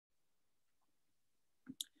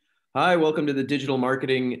Hi, welcome to the Digital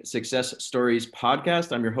Marketing Success Stories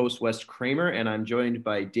podcast. I'm your host, Wes Kramer, and I'm joined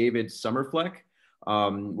by David Somerfleck.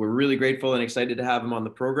 We're really grateful and excited to have him on the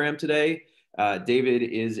program today. David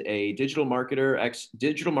is a digital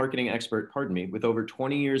marketing expert, with over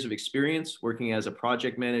 20 years of experience working as a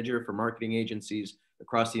project manager for marketing agencies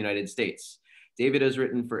across the United States. David has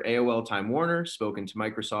written for AOL Time Warner, spoken to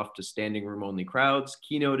Microsoft to standing room only crowds,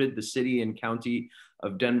 keynoted the city and county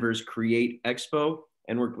of Denver's Create Expo,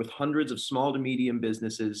 and worked with hundreds of small to medium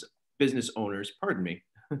business owners,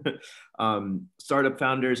 startup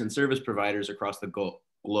founders and service providers across the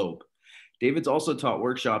globe. David's also taught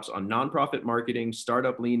workshops on nonprofit marketing,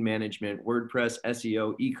 startup lean management, WordPress,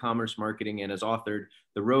 SEO, e-commerce marketing, and has authored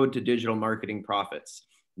The Road to Digital Marketing Profits,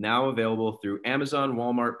 now available through Amazon,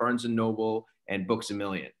 Walmart, Barnes & Noble, and Books A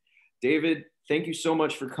Million. David, thank you so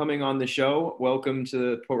much for coming on the show. Welcome to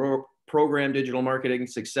the program Digital Marketing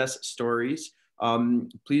Success Stories.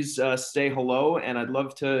 Please say hello, and I'd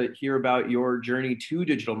love to hear about your journey to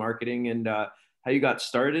digital marketing and how you got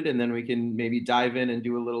started, and then we can maybe dive in and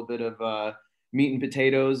do a little bit of meat and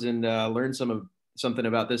potatoes and learn something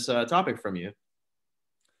about this topic from you.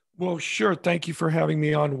 Well, sure. Thank you for having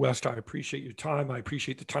me on, West. I appreciate your time. I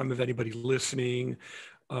appreciate the time of anybody listening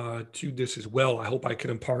to this as well. I hope I can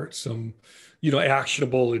impart some,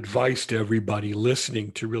 actionable advice to everybody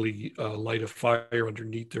listening to really light a fire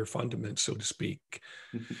underneath their fundaments, so to speak.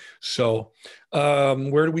 So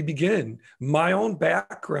where do we begin? My own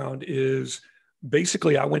background is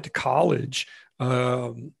basically I went to college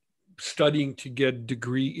studying to get a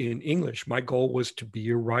degree in English. My goal was to be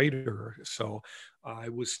a writer. So I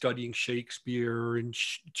was studying Shakespeare and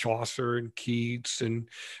Chaucer and Keats and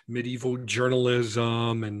medieval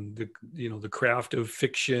journalism and the craft of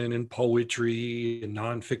fiction and poetry and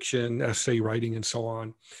nonfiction, essay writing, and so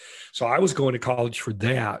on. So I was going to college for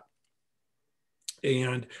that.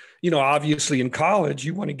 And, obviously in college,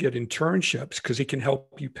 you want to get internships because it can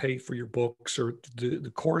help you pay for your books or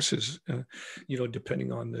the courses,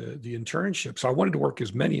 depending on the internship. So I wanted to work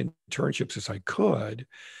as many internships as I could.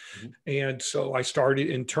 Mm-hmm. And so I started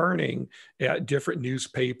interning at different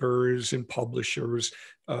newspapers and publishers,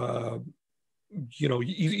 either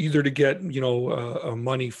to get,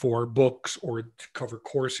 money for books or to cover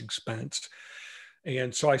course expense.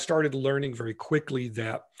 And so I started learning very quickly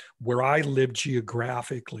that where I lived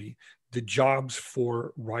geographically, the jobs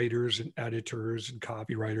for writers and editors and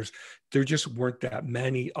copywriters, there just weren't that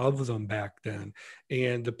many of them back then.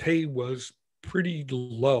 And the pay was pretty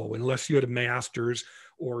low unless you had a master's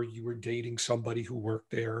or you were dating somebody who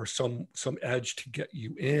worked there or some edge to get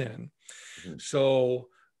you in. Mm-hmm. So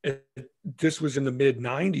this was in the mid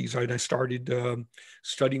 90s. I started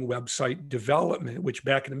studying website development, which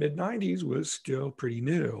back in the mid 90s was still pretty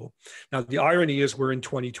new. Now, the irony is we're in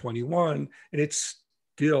 2021 and it's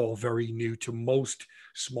still very new to most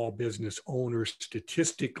small business owners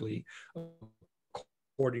statistically,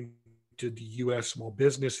 according to the US Small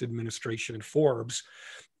Business Administration and Forbes,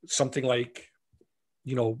 something like,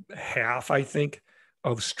 half, I think,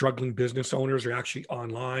 of struggling business owners are actually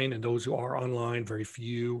online, and those who are online, very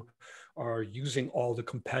few are using all the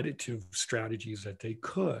competitive strategies that they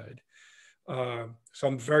could. So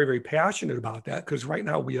I'm very, very passionate about that because right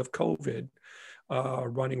now we have COVID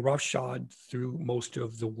running roughshod through most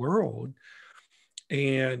of the world.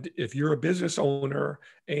 And if you're a business owner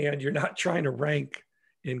and you're not trying to rank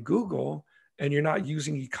in Google and you're not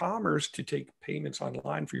using e-commerce to take payments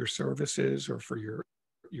online for your services or for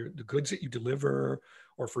the goods that you deliver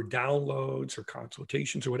or for downloads or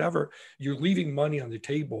consultations or whatever, you're leaving money on the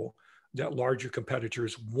table that larger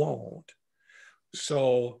competitors won't.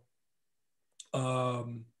 So, I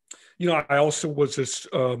also was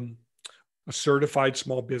a certified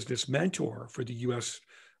small business mentor for the U.S.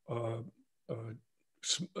 The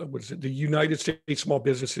United States Small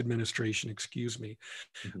Business Administration, excuse me.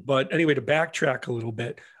 Mm-hmm. But anyway, to backtrack a little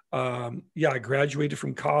bit, I graduated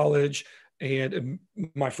from college. And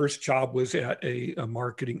my first job was at a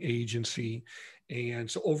marketing agency. And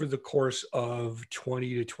so over the course of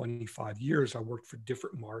 20 to 25 years, I worked for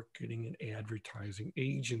different marketing and advertising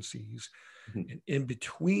agencies. Mm-hmm. And in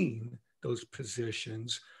between those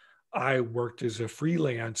positions, I worked as a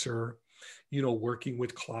freelancer, working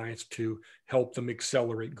with clients to help them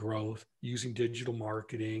accelerate growth using digital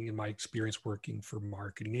marketing and my experience working for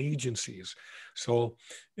marketing agencies. So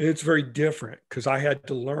it's very different because I had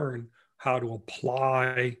to learn how to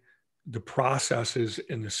apply the processes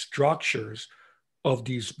and the structures of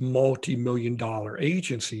these multi-million-dollar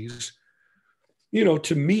agencies,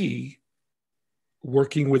 to me,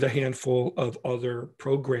 working with a handful of other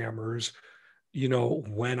programmers,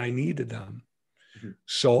 when I needed them. Mm-hmm.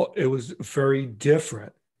 So it was very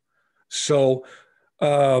different. So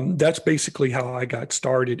that's basically how I got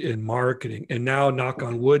started in marketing. And now, knock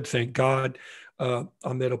on wood, thank God,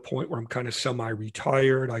 I'm at a point where I'm kind of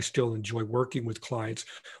semi-retired. I still enjoy working with clients,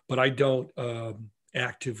 but I don't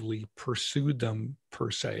actively pursue them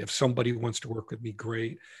per se. If somebody wants to work with me,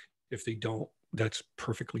 great. If they don't, that's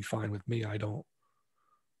perfectly fine with me. I don't,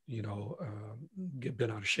 get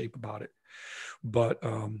bent out of shape about it. But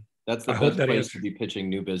That's the I hope best that place to answers. be pitching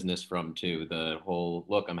new business from too. The whole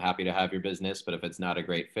look, I'm happy to have your business, but if it's not a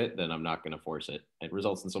great fit, then I'm not going to force it. It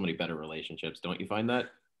results in so many better relationships. Don't you find that?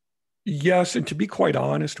 Yes, and to be quite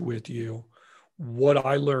honest with you, what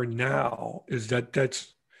I learn now is that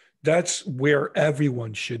that's where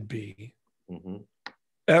everyone should be. Hmm.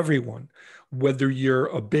 Everyone, whether you're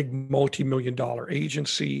a big multi-million dollar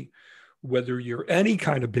agency, whether you're any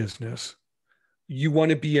kind of business, you want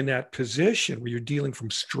to be in that position where you're dealing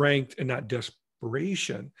from strength and not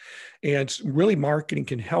desperation. And really, marketing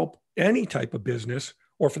can help any type of business,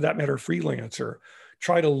 or for that matter, freelancer,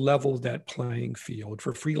 try to level that playing field.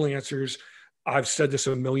 For freelancers, I've said this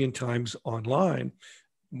a million times online.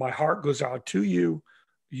 My heart goes out to you.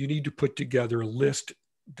 You need to put together a list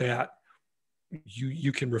that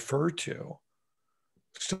you can refer to,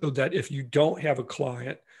 so that if you don't have a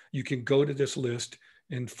client, you can go to this list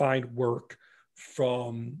and find work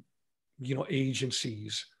from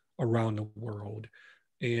agencies around the world,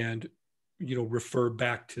 and refer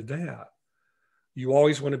back to that. You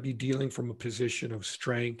always want to be dealing from a position of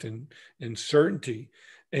strength and certainty.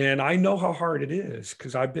 And I know how hard it is,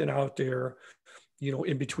 because I've been out there,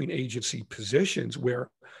 in between agency positions where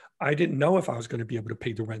I didn't know if I was going to be able to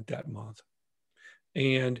pay the rent that month.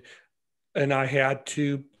 And and I had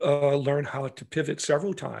to learn how to pivot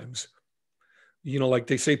several times. Like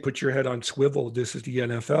they say, put your head on swivel. This is the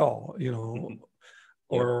NFL. Yep.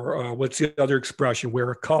 Or what's the other expression?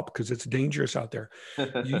 Wear a cup, because it's dangerous out there.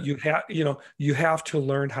 You have to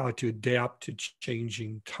learn how to adapt to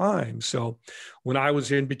changing times. So when I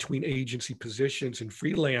was in between agency positions and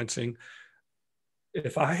freelancing,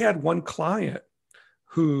 if I had one client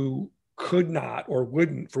who could not or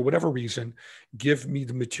wouldn't, for whatever reason, give me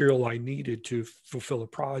the material I needed to fulfill a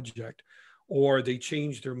project, or they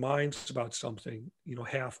changed their minds about something,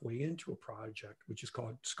 halfway into a project, which is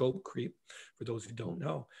called scope creep, for those who don't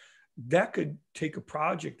know, that could take a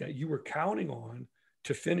project that you were counting on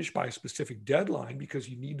to finish by a specific deadline because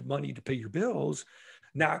you need money to pay your bills.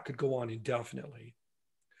 Now it could go on indefinitely.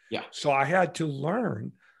 Yeah. So I had to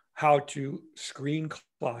learn how to screen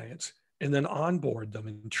clients and then onboard them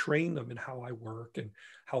and train them in how I work and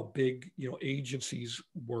how big, agencies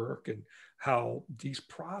work, and how these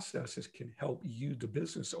processes can help you, the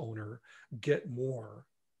business owner, get more.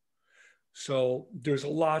 So there's a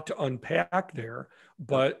lot to unpack there,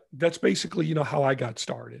 but that's basically, how I got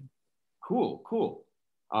started. Cool, cool.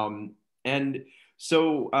 And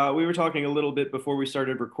so we were talking a little bit before we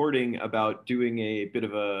started recording about doing a bit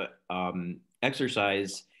of a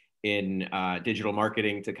exercise in digital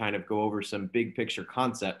marketing to kind of go over some big picture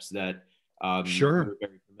concepts that Sure. we're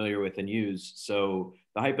very familiar with and use. So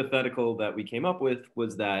the hypothetical that we came up with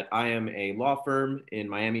was that I am a law firm in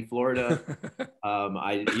Miami, Florida. I'm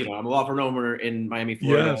a law firm owner in Miami,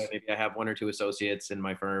 Florida. Yes. Maybe I have one or two associates in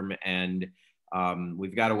my firm, and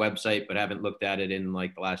we've got a website, but haven't looked at it in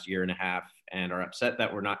like the last year and a half, and are upset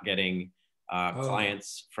that we're not getting Oh,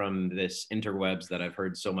 clients from this interwebs that I've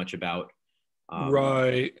heard so much about.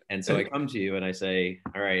 right. And so I And come to you and I say,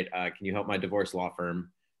 all right, can you help my divorce law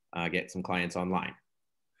firm get some clients online?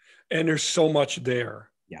 and there's so much there.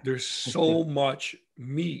 Yeah. There's so much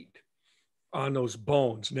meat on those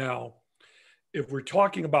bones. Now, if we're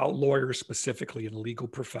talking about lawyers specifically in the legal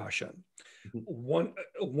profession, one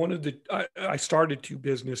of the I started two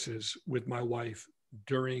businesses with my wife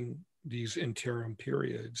during these interim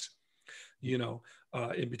periods,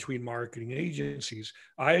 in between marketing agencies.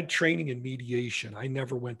 I had training in mediation. I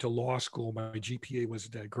never went to law school. My GPA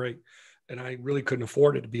wasn't that great, and I really couldn't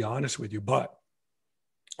afford it, to be honest with you. But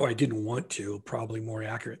or I didn't want to, probably more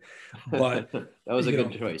accurate. But That was a you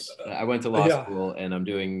good know, choice. I went to law yeah. school and I'm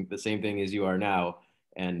doing the same thing as you are now.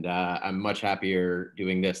 And I'm much happier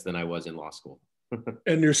doing this than I was in law school.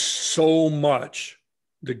 And there's so much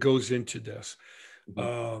that goes into this,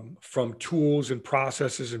 Mhm. from tools and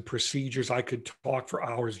processes and procedures. I could talk for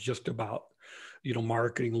hours just about,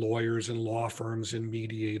 marketing lawyers and law firms and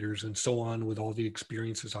mediators and so on, with all the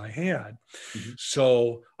experiences I had. Mhm.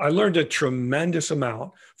 So I learned a tremendous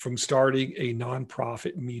amount from starting a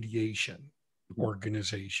nonprofit mediation Mhm.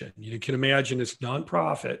 organization. You can imagine it's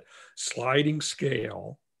nonprofit, sliding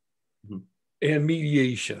scale, Mhm. and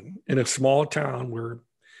mediation in a small town where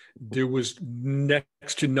There was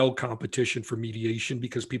next to no competition for mediation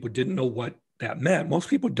because people didn't know what that meant. Most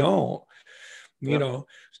people don't, you Yep. know.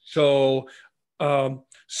 So,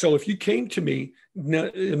 so if you came to me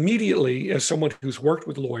immediately as someone who's worked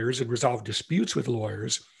with lawyers and resolved disputes with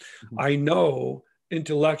lawyers, Mhm. I know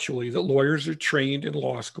intellectually that lawyers are trained in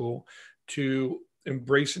law school to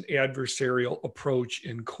embrace an adversarial approach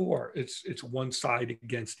in court. It's one side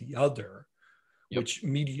against the other, Yep. which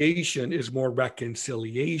mediation is more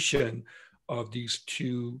reconciliation of these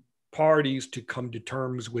two parties to come to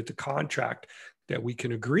terms with the contract that we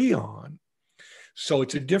can agree on. So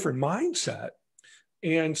it's a different mindset.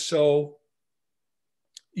 And so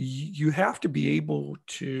you have to be able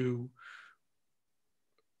to,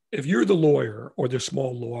 if you're the lawyer or the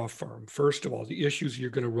small law firm, first of all, the issues you're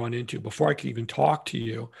going to run into before I can even talk to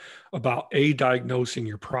you about diagnosing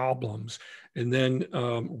your problems and then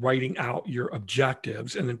writing out your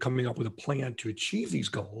objectives and then coming up with a plan to achieve these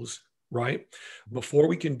goals, right? Before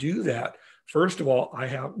we can do that, first of all,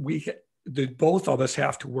 both of us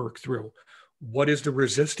have to work through what is the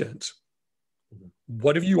resistance? Mhm.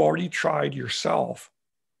 What have you already tried yourself,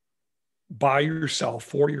 by yourself,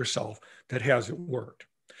 for yourself, that hasn't worked?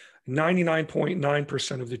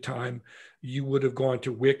 99.9% of the time, you would have gone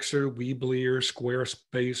to Wix or Weebly or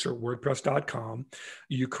Squarespace or WordPress.com.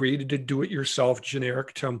 You created a do-it-yourself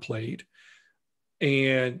generic template,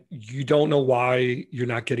 and you don't know why you're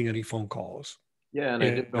not getting any phone calls. Yeah, and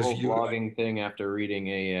I did the As whole you, blogging thing after reading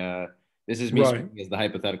this is me right, speaking as the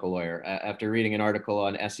hypothetical lawyer, after reading an article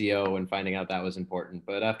on SEO and finding out that was important.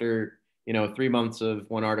 But after, 3 months of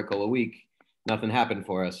one article a week, nothing happened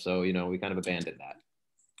for us. So, we kind of abandoned that.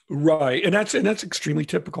 right, and that's extremely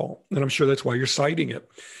typical, and I'm sure that's why you're citing it.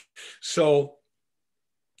 So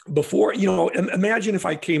before, imagine if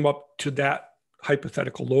I came up to that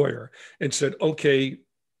hypothetical lawyer and said, okay,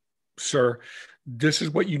 sir, this is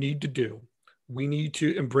what you need to do. We need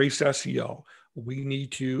to embrace SEO. We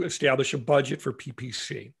need to establish a budget for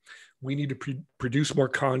PPC. We need to produce more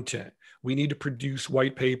content. We need to produce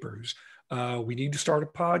white papers. We need to start a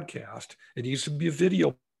podcast. It needs to be a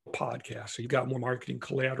video podcast, so you've got more marketing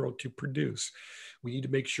collateral to produce. We need to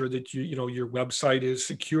make sure that your website is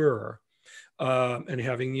secure, and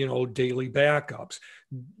having daily backups.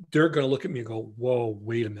 They're going to look at me and go, "Whoa,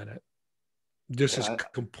 wait a minute! This is Yeah,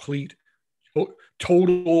 complete,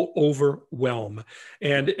 total overwhelm,"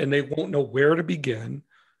 and they won't know where to begin.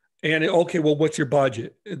 And okay, well, what's your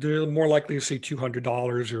budget? They're more likely to say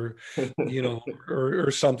 $200 or,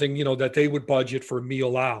 or something, that they would budget for a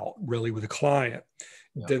meal out really with a client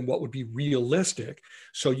yeah. than what would be realistic.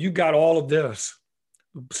 So you got all of this.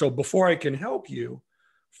 So before I can help you,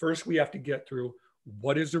 first we have to get through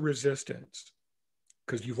what is the resistance,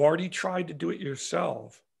 because you've already tried to do it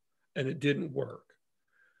yourself and it didn't work.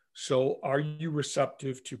 So are you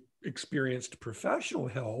receptive to experienced professional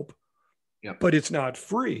help, Yep. but it's not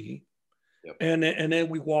free? Yep. And then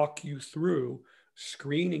we walk you through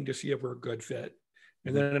screening to see if we're a good fit,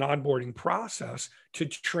 and Mhm. then an onboarding process to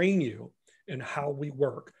train you in how we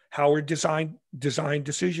work, how are design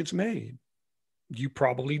decisions made. You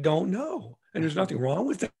probably don't know. And there's nothing wrong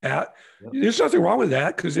with that. Yep. There's nothing wrong with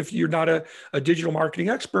that, because if you're not a digital marketing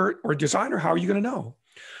expert or designer, how are you going to know?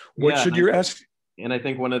 What Yeah, should your and I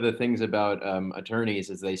think one of the things about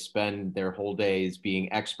attorneys is they spend their whole days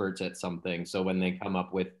being experts at something. So when they come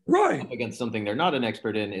right, up against something they're not an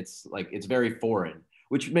expert in, it's like it's very foreign,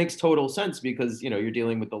 which makes total sense because you're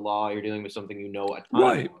dealing with the law, you're dealing with something you know a ton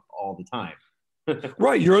right, about all the time.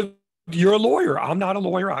 right. You're a lawyer. I'm not a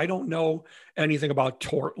lawyer. I don't know anything about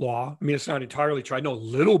tort law. I mean, it's not entirely true. I know a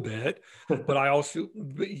little bit, but I also,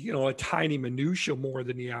 a tiny minutia more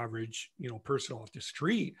than the average, person off the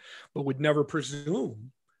street, but would never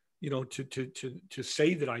presume, to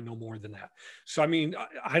say that I know more than that. So, I mean,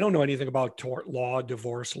 I don't know anything about tort law,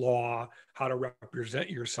 divorce law, how to represent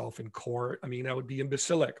yourself in court. I mean, that would be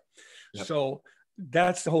imbecilic. Yep. So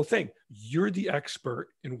that's the whole thing. You're the expert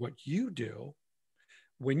in what you do.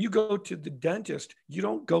 When you go to the dentist, you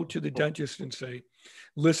don't go to the dentist and say,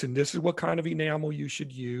 listen, this is what kind of enamel you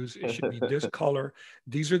should use. It should be this color.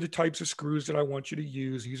 These are the types of screws that I want you to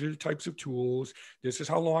use. These are the types of tools. This is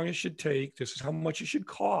how long it should take. This is how much it should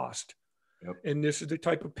cost. Yep. And this is the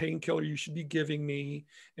type of painkiller you should be giving me,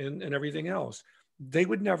 and everything else. They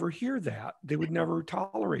would never hear that. They would never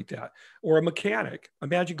tolerate that. Or a mechanic.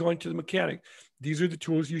 Imagine going to the mechanic. These are the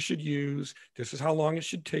tools you should use. This is how long it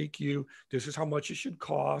should take you. This is how much it should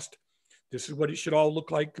cost. This is what it should all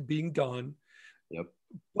look like being done. Yep.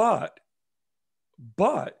 But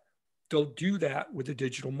they'll do that with a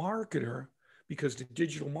digital marketer, because the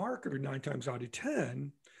digital marketer 9 times out of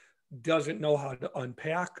 10 doesn't know how to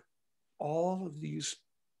unpack all of these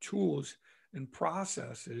tools and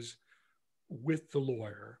processes with the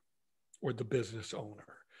lawyer or the business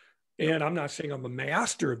owner. And I'm not saying I'm a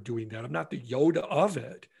master of doing that. I'm not the Yoda of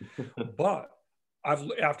it, but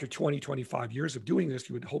after 20, 25 years of doing this,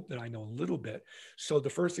 you would hope that I know a little bit. So the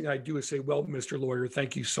first thing I do is say, well, Mr. Lawyer,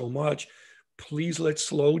 thank you so much. Please let's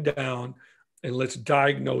slow down and let's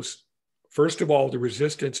diagnose, first of all, the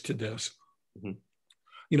resistance to this. Mm-hmm.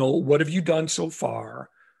 You know, what have you done so far?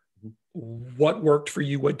 Mm-hmm. What worked for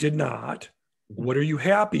you? What did not? Mm-hmm. What are you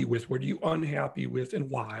happy with? What are you unhappy with, and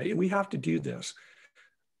why? And we have to do this.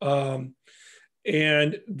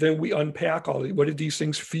 And then we unpack all what did these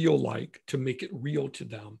things feel like to make it real to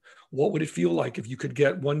them? What would it feel like if you could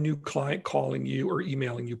get one new client calling you or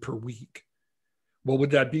emailing you per week? What would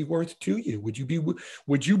that be worth to you? What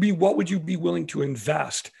would you be willing to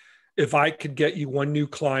invest if I could get you one new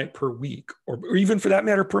client per week, or even for that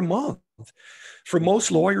matter, per month? For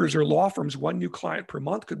most lawyers or law firms, one new client per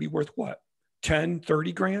month could be worth what? 10,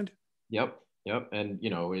 30 grand? Yep. And, you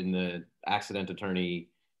know, in the accident attorney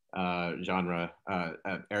genre,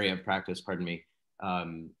 area of practice, pardon me,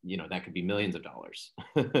 you know, that could be millions of dollars.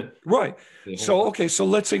 Right. So, okay. So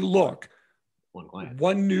let's say, look, one client,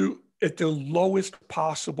 one new, at the lowest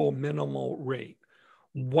possible minimal rate,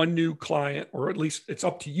 one new client, or at least it's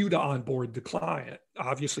up to you to onboard the client.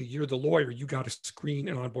 Obviously, you're the lawyer. You got to screen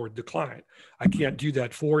and onboard the client. I can't do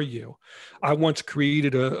that for you. I once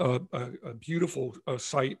created a beautiful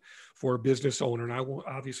site for a business owner, and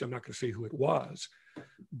obviously, I'm not going to say who it was,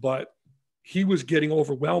 but he was getting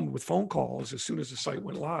overwhelmed with phone calls as soon as the site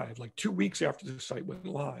went live. Like 2 weeks after the site went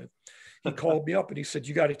live, he called me up and he said,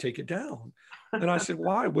 "You got to take it down." And I said,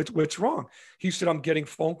 "Why? What's wrong?" He said, "I'm getting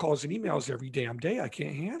phone calls and emails every damn day. I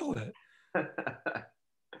can't handle it."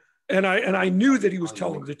 And I knew that he was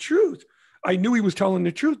telling the truth. I knew he was telling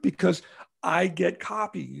the truth because I get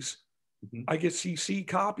copies. Mm-hmm. I get CC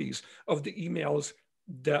copies of the emails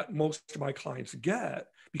that most of my clients get,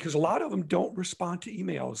 because a lot of them don't respond to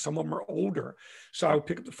emails. Some of them are older. So I would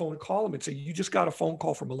pick up the phone and call them and say, "You just got a phone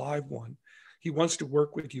call from a live one. He wants to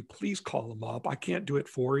work with you. Please call him up. I can't do it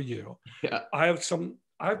for you." Yeah. I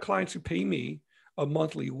have clients who pay me a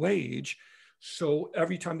monthly wage. So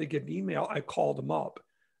every time they get an email, I call them up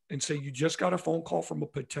and say, "You just got a phone call from a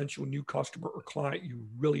potential new customer or client. You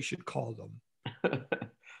really should call them."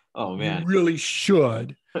 Oh man, you really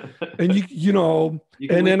should. And you know,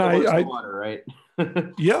 and then I water, right?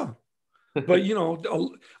 Yeah, but you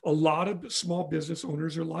know, a lot of small business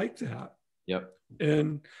owners are like that. Yep.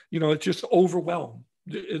 And, you know, it's just overwhelmed.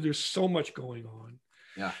 There's so much going on.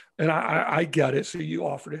 Yeah. And I get it. So you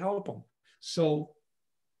offer to help them. So.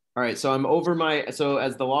 All right. So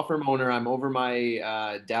as the law firm owner, I'm over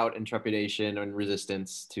my doubt and trepidation and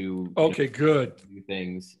resistance to good new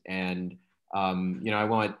things. And, you know, I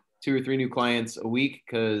want 2 or 3 new clients a week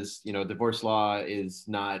because, you know, divorce law is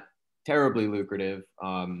not terribly lucrative.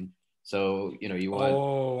 So, you know, you want.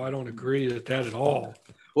 Oh, I don't agree with that at all.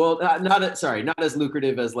 Well, not as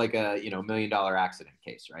lucrative as like a, you know, $1 million accident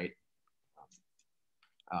case, right?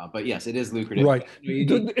 But yes, it is lucrative. Right.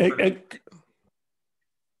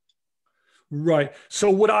 Right. So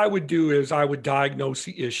what I would do is I would diagnose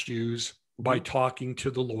the issues by talking to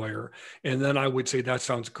the lawyer, and then I would say, "That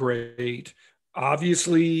sounds great.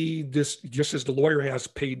 Obviously, this, just as the lawyer has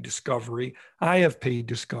paid discovery, I have paid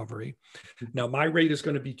discovery. Now, my rate is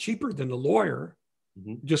going to be cheaper than the lawyer."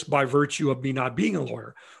 Mm-hmm. Just by virtue of me not being a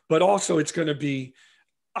lawyer, but also it's going to be,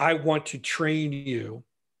 I want to train you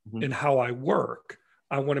mm-hmm. in how I work.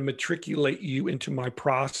 I want to matriculate you into my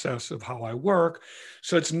process of how I work.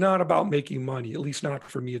 So it's not about making money, at least not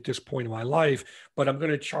for me at this point in my life, but I'm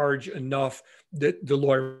going to charge enough that the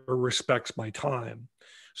lawyer respects my time.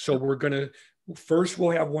 So we'll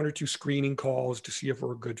have 1 or 2 screening calls to see if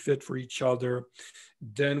we're a good fit for each other.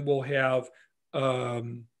 Then we'll have,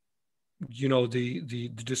 you know,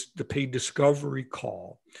 the paid discovery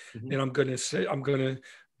call. Mm-hmm. And I'm going to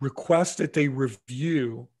request that they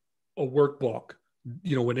review a workbook.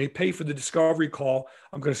 You know, when they pay for the discovery call,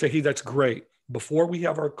 I'm going to say, "Hey, that's great. Before we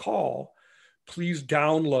have our call, please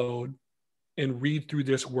download and read through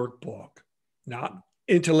this workbook." Now,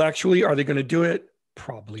 intellectually, are they going to do it?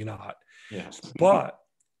 Probably not. Yes. But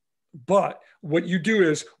what you do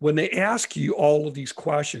is, when they ask you all of these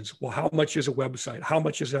questions, well, how much is a website? How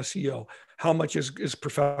much is SEO? How much is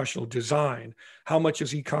professional design? How much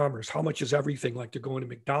is e-commerce? How much is everything? Like they're going to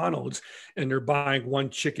McDonald's and they're buying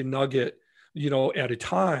one chicken nugget, you know, at a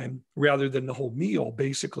time rather than the whole meal.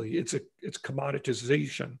 Basically, it's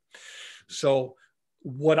commoditization. So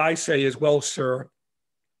what I say is, "Well, sir,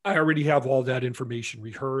 I already have all that information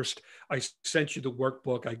rehearsed. I sent you the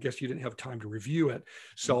workbook. I guess you didn't have time to review it.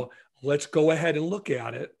 So let's go ahead and look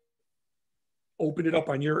at it. Open it up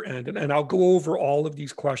on your end, and I'll go over all of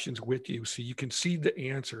these questions with you so you can see the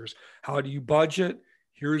answers. How do you budget?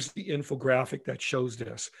 Here's the infographic that shows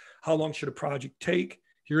this. How long should a project take?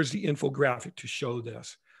 Here's the infographic to show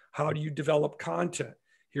this. How do you develop content?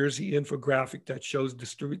 Here's the infographic that shows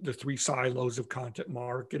the three silos of content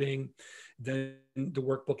marketing. Then the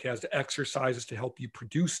workbook has the exercises to help you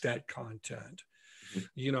produce that content.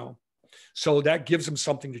 You know, so that gives them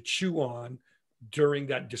something to chew on during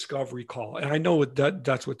that discovery call. And I know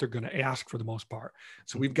that's what they're going to ask for the most part.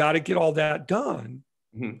 So we've got to get all that done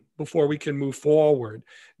before we can move forward.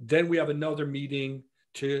 Then we have another meeting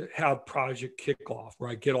to have project kickoff, where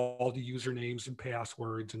I get all the usernames and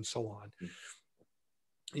passwords and so on.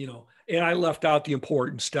 You know, and I left out the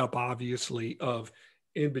important step, obviously, of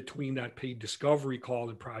in between that paid discovery call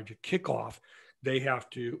and project kickoff, they have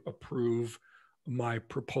to approve my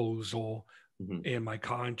proposal and my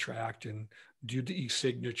contract and do the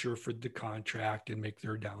e-signature for the contract and make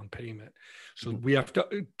their down payment. So we have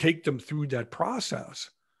to take them through that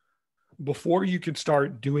process before you can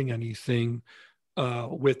start doing anything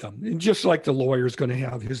with them. And just like the lawyer is going to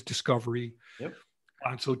have his discovery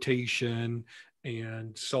consultation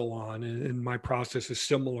and so on. And my process is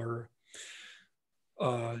similar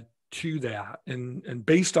to that. And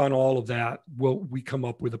based on all of that, we come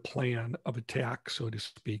up with a plan of attack, so to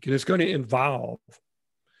speak. And it's going to involve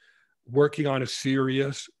working on a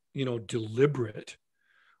serious, deliberate,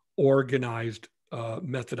 organized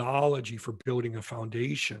methodology for building a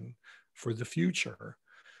foundation for the future.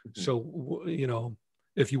 So,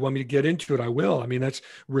 if you want me to get into it, I will. I mean, that's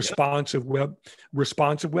responsive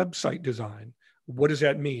website design. What does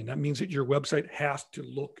that mean? That means that your website has to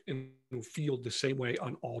look and feel the same way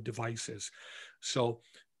on all devices. So,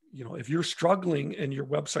 if you're struggling and your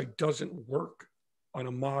website doesn't work on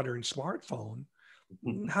a modern smartphone,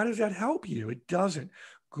 how does that help you? It doesn't.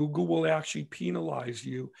 Google will actually penalize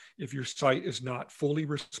you if your site is not fully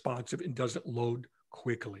responsive and doesn't load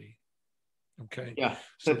quickly. Okay. Yeah.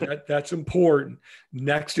 So that's important.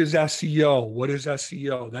 Next is SEO. What is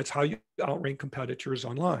SEO? That's how you outrank competitors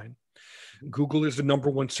online. Google is the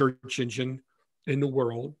 #1 search engine in the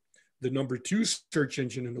world. The #2 search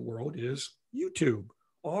engine in the world is YouTube,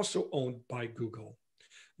 also owned by Google.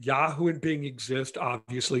 Yahoo and Bing exist,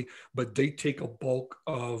 obviously, but they take a bulk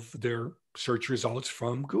of their search results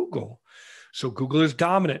from Google. So Google is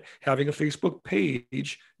dominant. Having a Facebook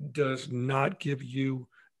page does not give you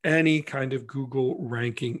any kind of Google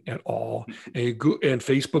ranking at all. And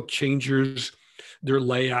Facebook changes their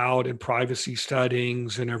layout and privacy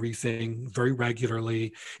settings and everything very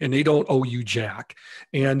regularly, and they don't owe you jack.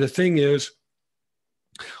 And the thing is,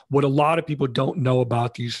 what a lot of people don't know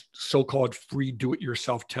about these so-called free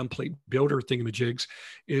do-it-yourself template builder thingamajigs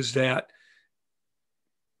is that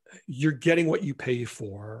you're getting what you pay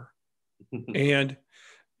for. And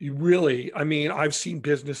you really, I've seen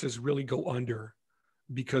businesses really go under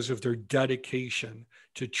because of their dedication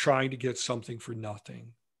to trying to get something for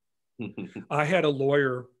nothing. I had a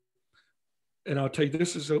lawyer, and I'll tell you,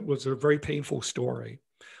 this was a very painful story.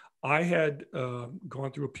 I had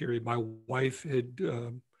gone through a period. My wife had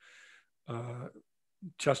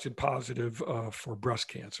tested positive for breast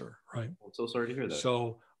cancer, right? I'm so sorry to hear that.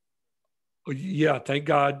 So, yeah, thank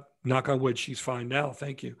God, knock on wood, she's fine now.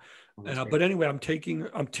 Thank you. But anyway, I'm taking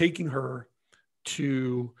her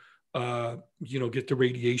to get the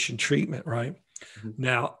radiation treatment, right?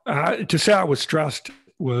 Now, to say I was stressed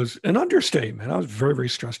was an understatement. I was very, very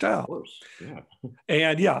stressed out. Of course. Yeah.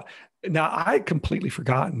 And now I had completely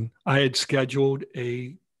forgotten. I had scheduled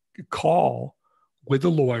a call with a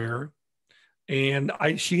lawyer, and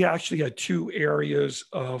she actually had 2 areas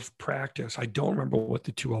of practice. I don't remember what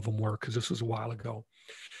the 2 of them were because this was a while ago.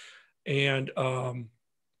 And I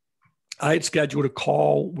had scheduled a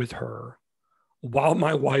call with her while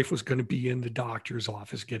my wife was going to be in the doctor's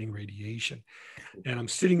office getting radiation. And I'm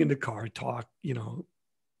sitting in the car,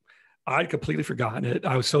 I'd completely forgotten it.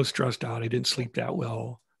 I was so stressed out. I didn't sleep that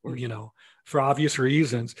well, for obvious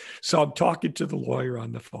reasons. So I'm talking to the lawyer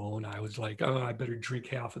on the phone. I was like, oh, I better drink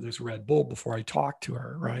half of this Red Bull before I talk to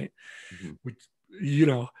her, right? Which,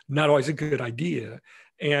 not always a good idea.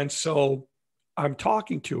 And so I'm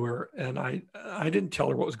talking to her, and I didn't tell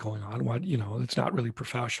her what was going on. It's not really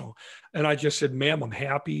professional. And I just said, ma'am, I'm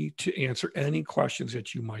happy to answer any questions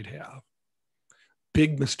that you might have.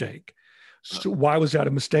 Big mistake. So why was that a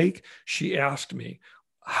mistake? She asked me,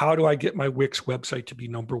 how do I get my Wix website to be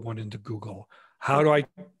 #1 into Google? How do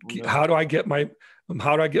I get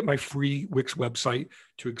my free Wix website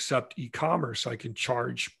to accept e-commerce? I can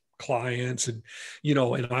charge clients, and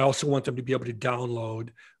I also want them to be able to download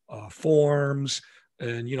forms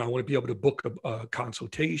And, I want to be able to book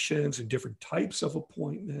consultations and different types of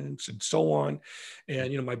appointments and so on.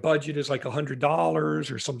 And, my budget is like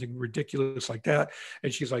 $100 or something ridiculous like that.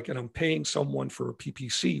 And she's like, and I'm paying someone for a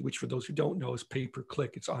PPC, which for those who don't know is pay per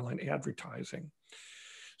click. It's online advertising.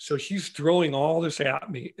 So she's throwing all this at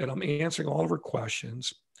me and I'm answering all of her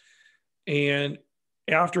questions. And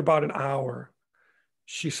after about an hour,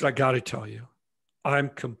 she said, I got to tell you, I'm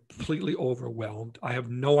completely overwhelmed. I have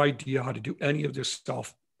no idea how to do any of this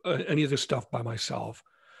stuff by myself.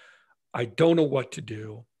 I don't know what to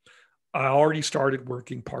do. I already started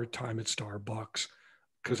working part-time at Starbucks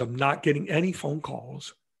because I'm not getting any phone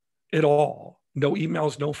calls at all. No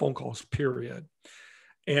emails, no phone calls, period.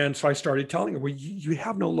 And so I started telling her, well, you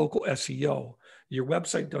have no local SEO. Your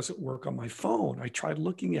website doesn't work on my phone. I tried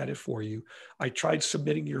looking at it for you. I tried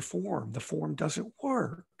submitting your form. The form doesn't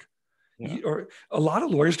work. Yeah. Or a lot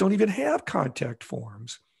of lawyers don't even have contact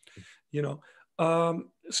forms, saying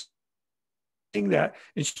that.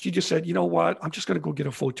 And she just said, you know what? I'm just going to go get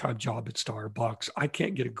a full-time job at Starbucks. I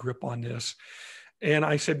can't get a grip on this. And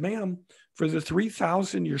I said, ma'am, for the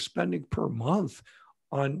 $3,000 you're spending per month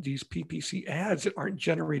on these PPC ads that aren't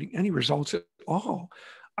generating any results at all,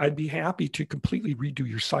 I'd be happy to completely redo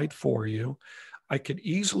your site for you. I could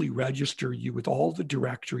easily register you with all the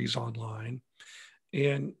directories online.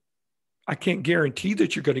 And I can't guarantee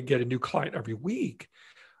that you're going to get a new client every week,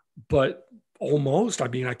 but almost, I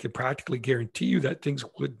could practically guarantee you that things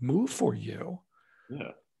would move for you.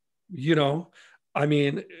 Yeah.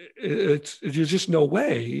 There's just no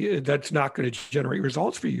way that's not going to generate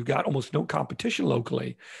results for you. You got almost no competition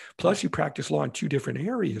locally. Plus you practice law in 2 different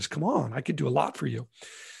areas. Come on, I could do a lot for you.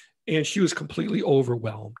 And she was completely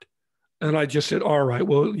overwhelmed. And I just said, all right,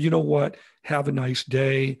 well, you know what? Have a nice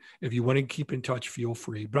day. If you want to keep in touch, feel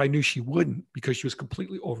free. But I knew she wouldn't because she was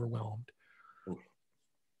completely overwhelmed.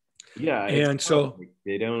 Yeah. And so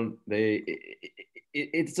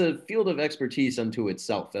it's a field of expertise unto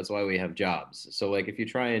itself. That's why we have jobs. So like, if you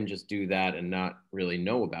try and just do that and not really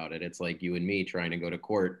know about it, it's like you and me trying to go to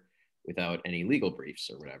court without any legal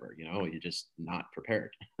briefs or whatever, you're just not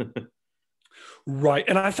prepared. Right.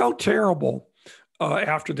 And I felt terrible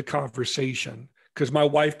after the conversation because my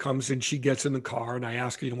wife comes and she gets in the car and I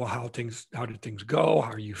ask her, well, how did things go?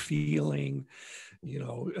 How are you feeling?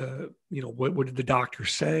 What did the doctor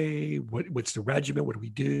say? What's the regimen? What do we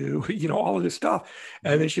do? All of this stuff.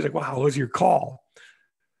 And then she's like, well, how was your call?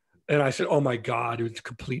 And I said, oh my God, it was a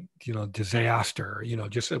complete, disaster,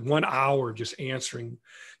 just 1 hour, just answering,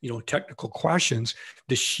 technical questions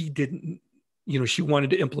that she didn't, she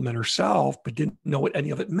wanted to implement herself, but didn't know what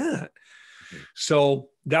any of it meant. So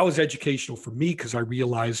that was educational for me because I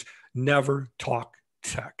realized never talk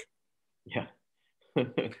tech. Yeah.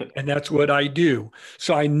 And that's what I do.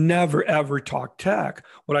 So I never, ever talk tech.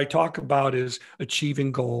 What I talk about is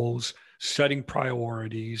achieving goals, setting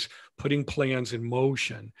priorities, putting plans in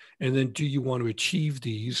motion. And then do you want to achieve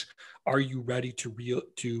these? Are you ready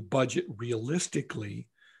to budget realistically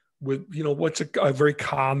with, what's a very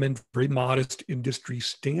common, very modest industry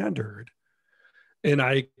standard? And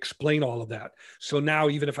I explain all of that. So now,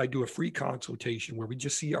 even if I do a free consultation where we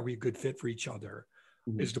just see, are we a good fit for each other?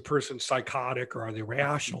 Mm-hmm. Is the person psychotic or are they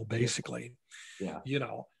rational? Basically, yeah.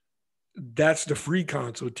 That's the free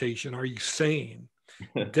consultation. Are you sane?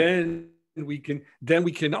 then we can,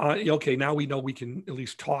 okay, now we know we can at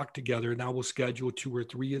least talk together. Now we'll schedule 2 or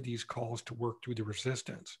 3 of these calls to work through the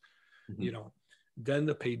resistance, mm-hmm. Then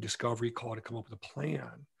the paid discovery call to come up with a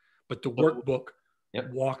plan. But the workbook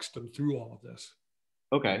walks them through all of this.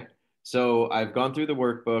 Okay. So I've gone through the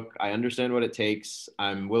workbook. I understand what it takes.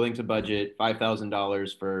 I'm willing to budget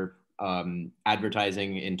 $5,000 for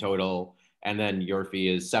advertising in total. And then your fee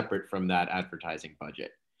is separate from that advertising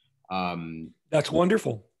budget. That's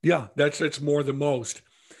wonderful. Yeah, that's more than most.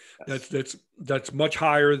 Yes. That's much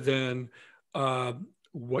higher than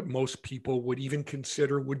what most people would even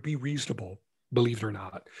consider would be reasonable, believe it or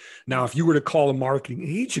not. Now, if you were to call a marketing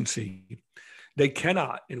agency, they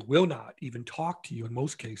cannot and will not even talk to you in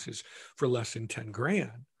most cases for less than 10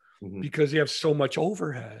 grand mm-hmm. because they have so much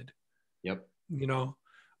overhead. Yep.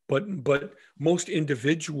 But most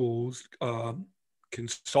individuals,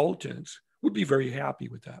 consultants would be very happy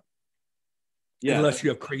with that. Yeah. Unless you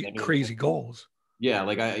have crazy goals. Yeah.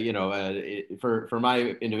 Like for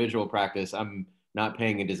my individual practice, I'm not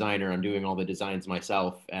paying a designer. I'm doing all the designs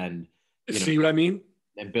myself and see what I mean?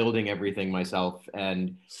 And building everything myself.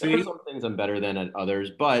 And there are some things I'm better than at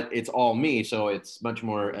others, but it's all me. So it's much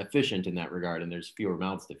more efficient in that regard. And there's fewer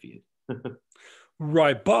mouths to feed.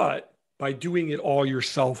 Right. But by doing it all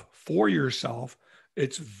yourself for yourself,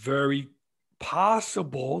 it's very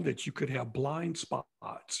possible that you could have blind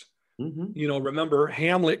spots. Mm-hmm. You know, remember,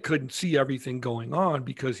 Hamlet couldn't see everything going on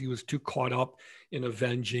because he was too caught up in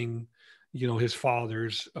avenging, you know, his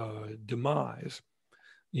father's demise.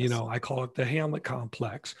 You Yes. know, I call it the Hamlet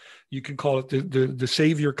complex. You can call it the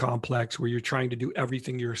savior complex, where you're trying to do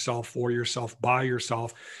everything yourself, for yourself, by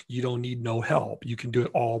yourself. You don't need no help. You can do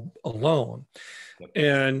it all alone. Yep.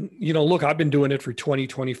 And, you know, look, I've been doing it for 20,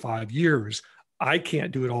 25 years. I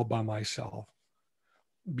can't do it all by myself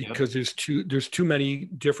Yep. because there's too many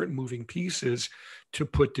different moving pieces to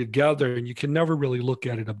put together, and you can never really look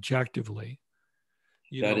at it objectively,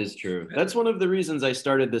 you That know. is true. That's one of the reasons I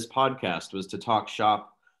started this podcast, was to talk shop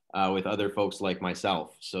with other folks like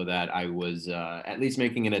myself, so that I was at least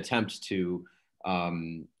making an attempt to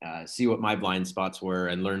see what my blind spots were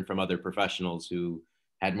and learn from other professionals who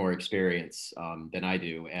had more experience than I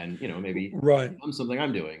do, and maybe Right. something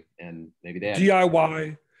I'm doing, and maybe they had.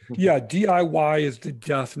 DIY. Yeah, DIY is the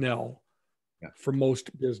death knell Yeah. for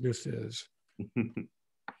most businesses.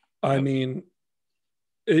 I Yep. mean,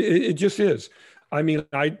 it just is. I mean,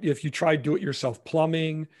 if you try do it yourself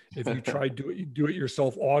plumbing, if you try do it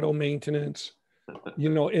yourself auto maintenance, you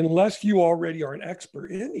know, unless you already are an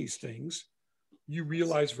expert in these things, you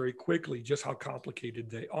realize very quickly just how complicated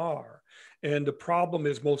they are. And the problem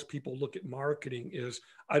is, most people look at marketing is,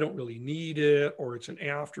 I don't really need it, or it's an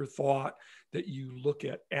afterthought that you look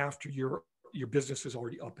at after your business is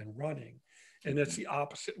already up and running. And that's the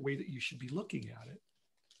opposite way that you should be looking at it.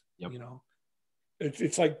 Yep. You know,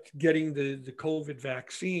 it's like getting the COVID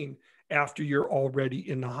vaccine after you're already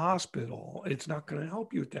in the hospital. It's not going to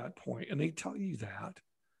help you at that point. And they tell you that,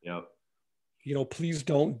 Yep. you know, please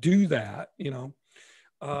don't do that, you know.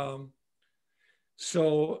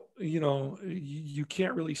 So, you know, you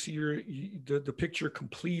can't really see the picture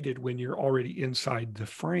completed when you're already inside the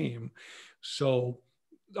frame. So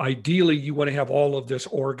ideally, you want to have all of this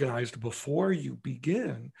organized before you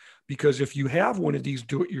begin, because if you have one of these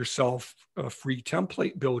do-it-yourself free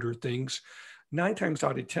template builder things, 9 times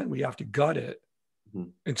out of 10, we have to gut it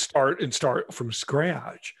Mm-hmm. and start from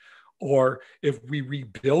scratch. Or if we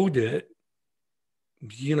rebuild it,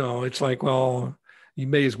 you know, it's like, well, you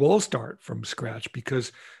may as well start from scratch,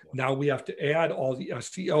 because now we have to add all the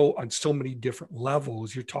SEO on so many different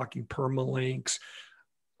levels. You're talking permalinks,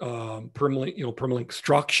 permalink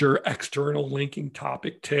structure, external linking,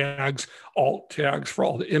 topic tags, alt tags for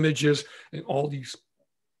all the images, and all these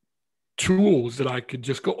tools that I could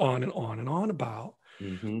just go on and on and on about,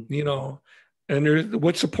 Mm-hmm. you know. And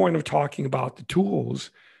what's the point of talking about the tools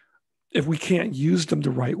if we can't use them the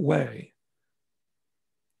right way?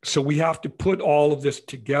 So we have to put all of this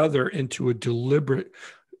together into a deliberate,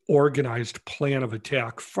 organized plan of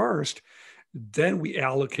attack first. Then we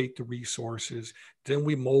allocate the resources. Then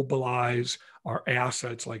we mobilize our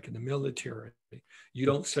assets, like in the military. You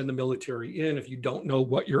don't send the military in if you don't know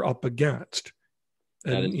what you're up against.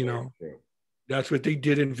 That is And, you very know, true. that's what they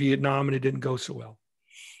did in Vietnam, and it didn't go so well.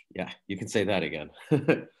 Yeah, you can say that again.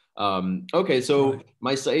 Okay, so Right.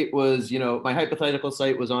 my site was, my hypothetical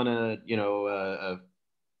site was on a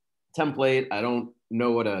template. I don't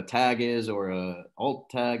know what a tag is, or a alt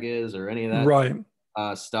tag is, or any of that Right.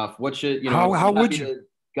 stuff. What should, How I'm would happy you? to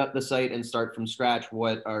gut the site and start from scratch.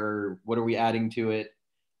 What are we adding to it?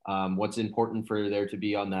 What's important for there to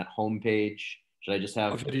be on that homepage? Should I just A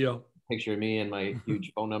have a video. picture of me and my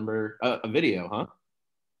huge phone number? A video, huh?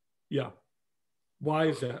 Yeah. Why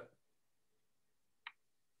is that?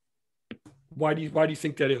 Why do you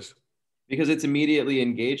think that is? Because it's immediately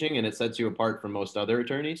engaging and it sets you apart from most other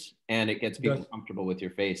attorneys, and it gets people That comfortable with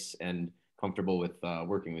your face and comfortable with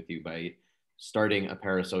working with you by starting a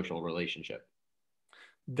parasocial relationship.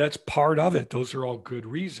 that's part of it. Those are all good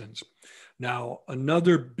reasons. Now,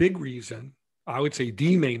 another big reason, I would say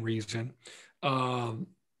the main reason, um,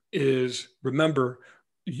 is, remember,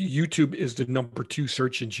 YouTube is the #2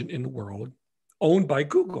 search engine in the world, owned by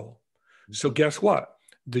Google. So guess what?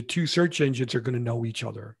 The two search engines are going to know each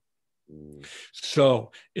other. Mm.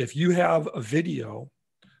 So if you have a video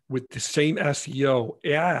with the same SEO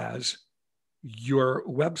as your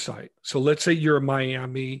website, so let's say you're a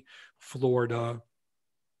Miami, Florida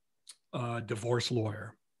divorce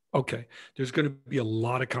lawyer. Okay, there's going to be a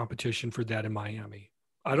lot of competition for that in Miami.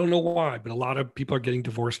 I don't know why, but a lot of people are getting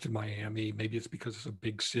divorced in Miami. Maybe it's because it's a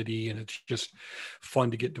big city and it's just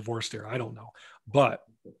fun to get divorced there. I don't know. But,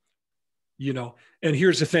 you know, and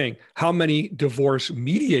here's the thing, how many divorce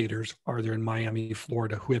mediators are there in Miami,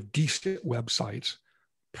 Florida, who have decent websites?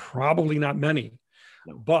 Probably not many.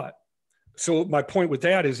 No. But so my point with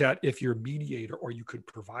that is that if you're a mediator, or you could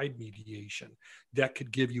provide mediation, that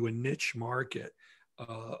could give you a niche market,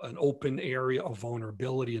 an open area of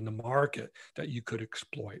vulnerability in the market that you could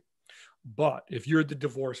exploit. But if you're the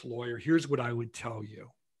divorce lawyer, here's what I would tell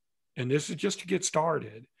you. And this is just to get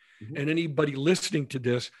started. Mhm. And anybody listening to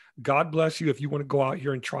this, God bless you. If you want to go out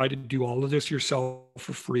here and try to do all of this yourself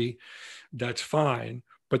for free, that's fine.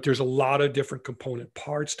 But there's a lot of different component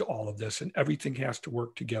parts to all of this, and everything has to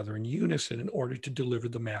work together in unison in order to deliver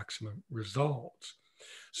the maximum results.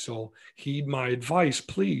 So heed my advice,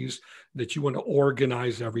 please, that you want to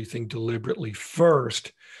organize everything deliberately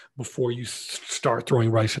first before you start throwing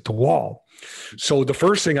rice at the wall. So the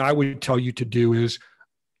first thing I would tell you to do is,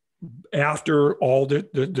 after all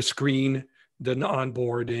the screen, the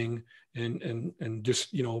onboarding, and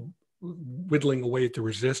just, whittling away at the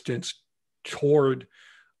resistance toward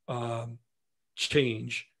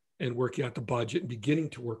change and working out the budget and beginning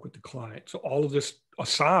to work with the client. So all of this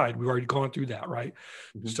aside, we've already gone through that, right?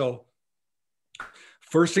 Mm-hmm. So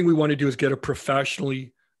first thing we want to do is get a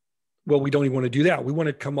professionally, well, we don't even want to do that. We want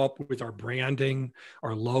to come up with our branding,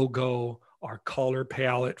 our logo, our color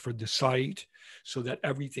palette for the site, so that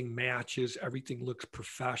everything matches, everything looks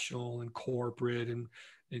professional and corporate and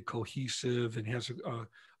cohesive and has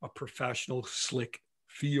a professional, slick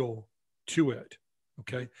feel to it.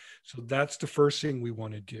 Okay. So that's the first thing we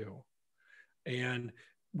want to do. And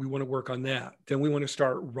we want to work on that. Then we want to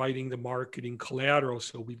start writing the marketing collateral.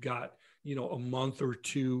 So we've got, a month or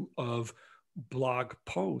two of blog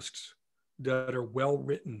posts that are well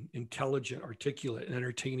written, intelligent, articulate, and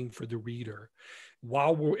entertaining for the reader.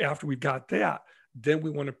 After we've got that, then we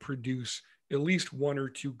want to produce at least one or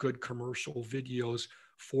two good commercial videos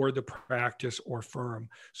for the practice or firm,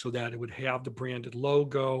 so that it would have the branded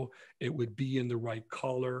logo, it would be in the right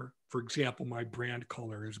color. For example, my brand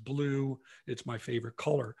color is blue. It's my favorite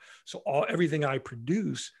color. So everything I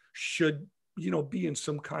produce should, be in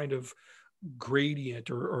some kind of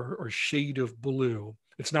gradient or shade of blue.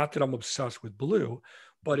 It's not that I'm obsessed with blue,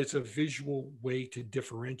 but it's a visual way to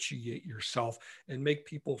differentiate yourself and make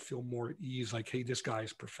people feel more at ease. Like, hey, this guy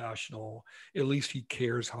is professional. At least he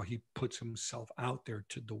cares how he puts himself out there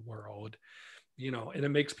to the world, and it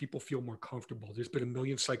makes people feel more comfortable. There's been a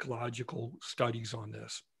million psychological studies on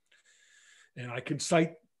this. And I can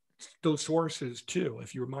cite those sources too,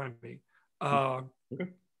 if you remind me.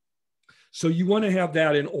 Okay. So you want to have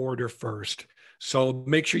that in order first. So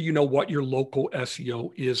make sure you know what your local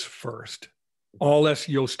SEO is first. All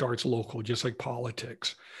SEO starts local, just like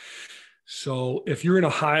politics. So if you're in a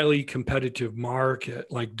highly competitive market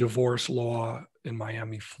like divorce law in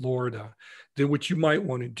Miami, Florida, then what you might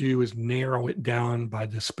want to do is narrow it down by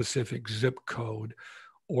the specific zip code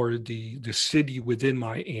or the city within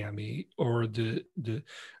Miami, or the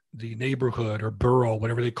neighborhood or borough,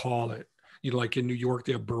 whatever they call it. Like in New York,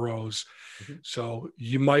 they have boroughs. Mm-hmm. So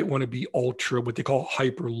you might want to be ultra, what they call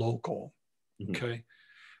hyper local. Mm-hmm. Okay.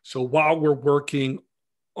 So while we're working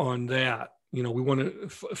on that, we want to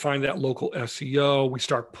find that local SEO. We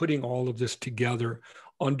start putting all of this together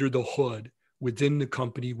under the hood within the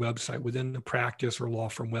company website, within the practice or law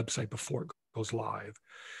firm website before it goes live.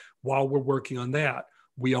 While we're working on that,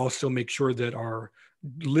 we also make sure that our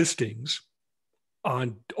listings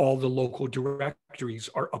on all the local directories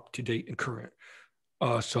are up to date and current.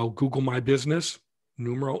 So Google My Business,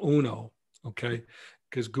 numero uno, okay?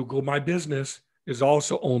 Because Google My Business is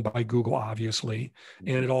also owned by Google, obviously,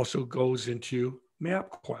 and it also goes into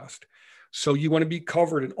MapQuest. So you want to be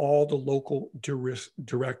covered in all the local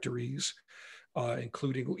directories,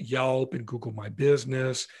 including Yelp and Google My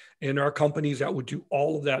Business. And there are companies that would do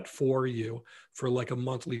all of that for you for like a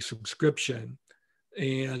monthly subscription.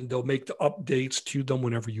 And they'll make the updates to them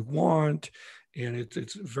whenever you want. And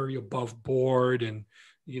it's very above board. And,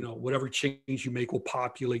 whatever change you make will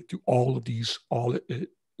populate through all of these, at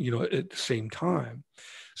the same time.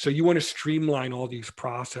 So you want to streamline all these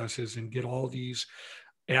processes and get all these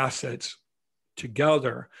assets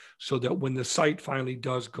together so that when the site finally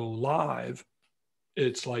does go live,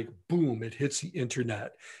 it's like, boom, it hits the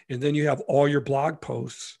internet. And then you have all your blog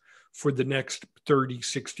posts for the next 30,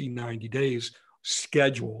 60, 90 days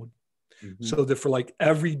scheduled. Mm-hmm. So that for like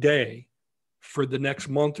every day for the next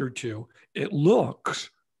month or two, it looks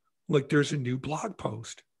like there's a new blog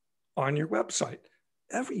post on your website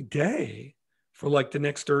every day for like the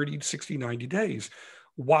next 30, 60, 90 days.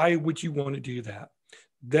 Why would you want to do that?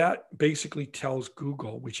 That basically tells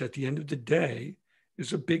Google, which at the end of the day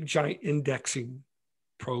is a big giant indexing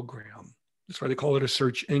program. That's why they call it a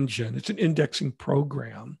search engine. It's an indexing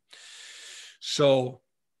program. So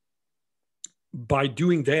by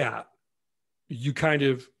doing that, you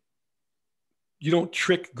don't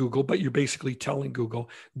trick Google, but you're basically telling Google,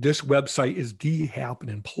 this website is the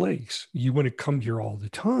happening place. You want to come here all the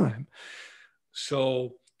time.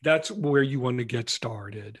 So That's where you want to get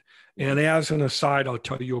started. And as an aside, I'll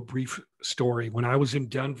tell you a brief story. When I was in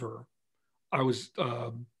Denver, I was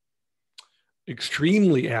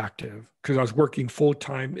extremely active because I was working full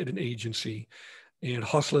time at an agency and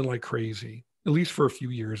hustling like crazy, at least for a few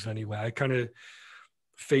years anyway. I kind of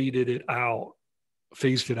phased it out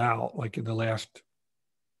like in the last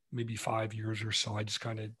maybe 5 years or so. I just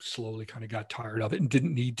kind of slowly kind of got tired of it and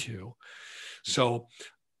didn't need to. So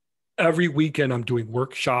every weekend I'm doing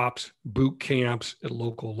workshops, boot camps at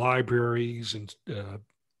local libraries, and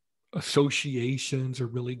associations are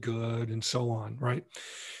really good, and so on. Right.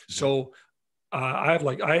 So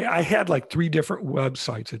I had like 3 different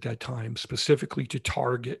websites at that time, specifically to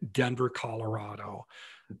target Denver, Colorado,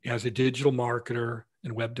 as a digital marketer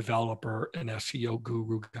and web developer and SEO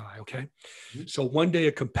guru guy. Okay. So one day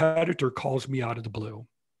a competitor calls me out of the blue,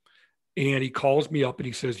 and he calls me up and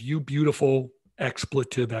he says, "You beautiful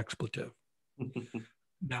expletive."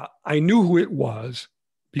 Now I knew who it was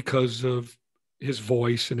because of his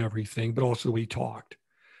voice and everything, but also the way he talked.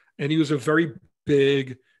 And he was a very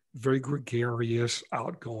big, very gregarious,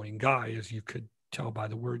 outgoing guy, as you could tell by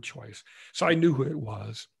the word choice. So I knew who it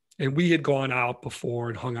was. And we had gone out before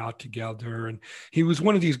and hung out together. And he was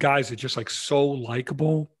one of these guys that just like so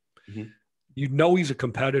likable. Mm-hmm. You know he's a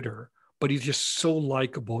competitor, but he's just so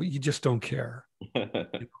likable. You just don't care.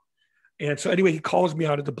 And so anyway, he calls me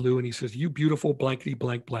out of the blue and he says, "You beautiful blankety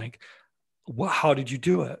blank blank. Well, how did you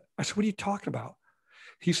do it?" I said, "What are you talking about?"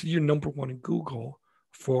 He said, "You're number 1 in Google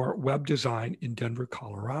for web design in Denver,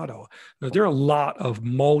 Colorado." Now, there are a lot of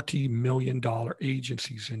multi-million-dollar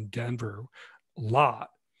agencies in Denver, a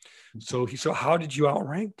lot. So he said, "How did you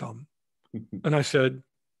outrank them?" And I said,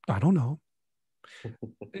 "I don't know."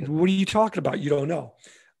 "What are you talking about? You don't know."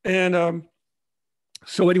 And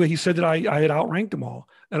so anyway, he said that I had outranked them all.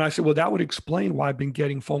 And I said, "Well, that would explain why I've been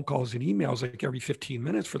getting phone calls and emails like every 15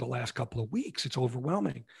 minutes for the last couple of weeks. It's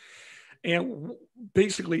overwhelming." And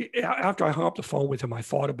basically, after I hung up the phone with him, I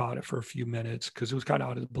thought about it for a few minutes because it was kind of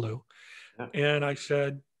out of the blue. Yeah. And I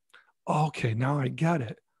said, "Okay, now I get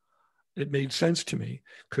it." It made sense to me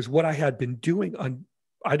because what I had been doing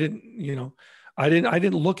I didn't, I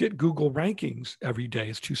didn't look at Google rankings every day.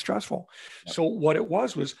 It's too stressful. Yep. So what it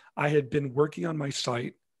was I had been working on my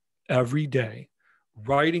site every day,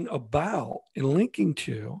 writing about and linking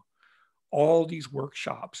to all these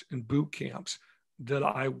workshops and boot camps that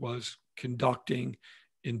I was conducting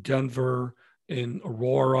in Denver, in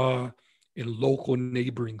Aurora, in local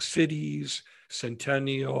neighboring cities,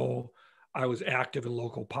 Centennial. I was active in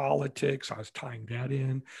local politics. I was tying that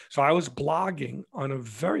in. So I was blogging on a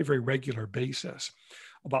very, very regular basis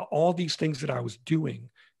about all these things that I was doing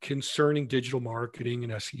concerning digital marketing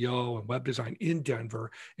and SEO and web design in Denver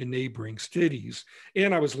and neighboring cities.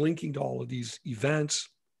 And I was linking to all of these event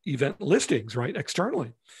listings, right,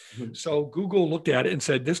 externally. Mm-hmm. So Google looked at it and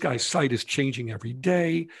said, "This guy's site is changing every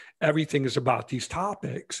day. Everything is about these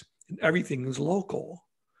topics and everything is local."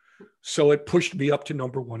 So it pushed me up to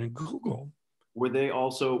number 1 in Google. Were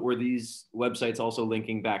these websites also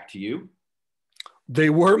linking back to you? They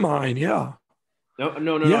were mine. Yeah.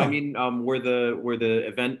 No. Yeah. I mean, were the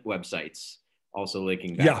event websites also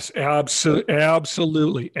linking back? Yes,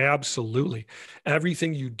 absolutely.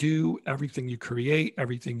 Everything you do, everything you create,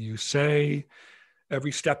 everything you say,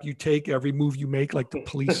 every step you take, every move you make, like the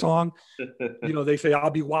Police song, they say, "I'll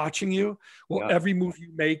be watching you." Well, Yeah. every move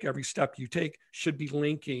you make, every step you take should be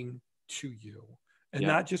linking to you, and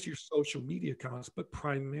not just your social media accounts, but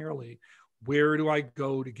primarily, where do I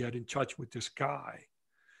go to get in touch with this guy?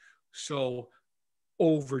 So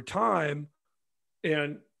over time,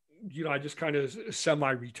 and I just kind of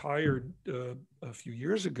semi-retired a few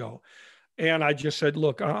years ago, and I just said,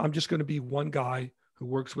 "Look, I'm just going to be one guy who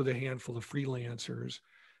works with a handful of freelancers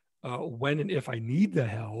when and if I need the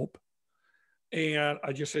help." And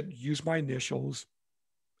I just said, "Use my initials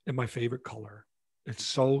and my favorite color." It's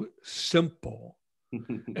so simple.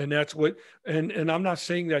 And that's what, and I'm not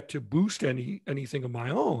saying that to boost anything of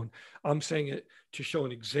my own. I'm saying it to show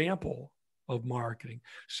an example of marketing.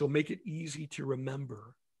 So make it easy to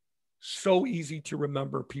remember. So easy to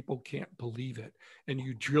remember, people can't believe it. And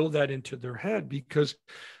you drill that into their head because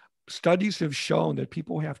studies have shown that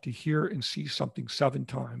people have to hear and see something 7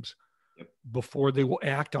 times before they will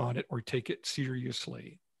act on it or take it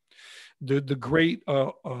seriously. The great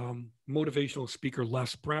motivational speaker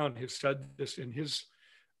Les Brown has said this in his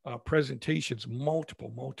presentations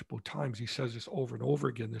multiple times. He says this over and over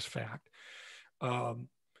again, this fact.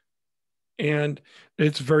 And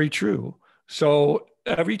it's very true. So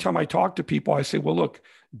every time I talk to people, I say, "Well, look,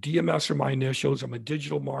 DMS are my initials. I'm a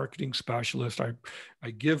digital marketing specialist.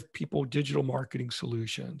 I give people digital marketing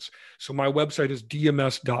solutions. So my website is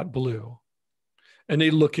dms.blue. And they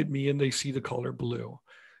look at me and they see the color blue.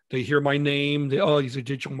 They hear my name. Oh, he's a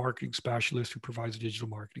digital marketing specialist who provides a digital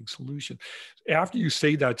marketing solution. After you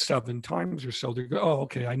say that 7 times or so, they go, oh,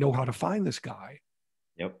 okay, I know how to find this guy.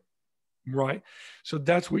 Yep. Right. So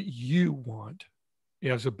that's what you want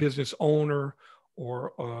as a business owner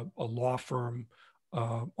or a law firm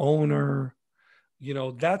owner. You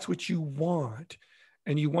know, that's what you want.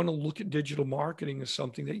 And you want to look at digital marketing as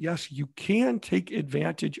something that, yes, you can take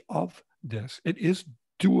advantage of this. It is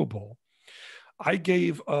doable. I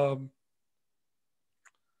didn't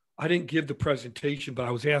give the presentation, but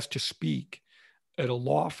I was asked to speak at a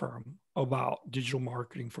law firm about digital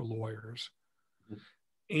marketing for lawyers.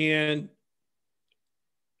 And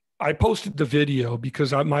I posted the video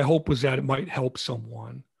because my hope was that it might help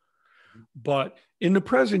someone. But in the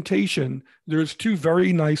presentation, there's 2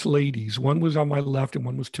 very nice ladies. One was on my left and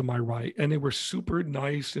one was to my right. And they were super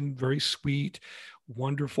nice and very sweet,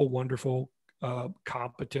 wonderful, wonderful,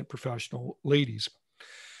 competent professional ladies.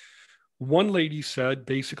 One lady said,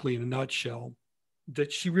 basically in a nutshell,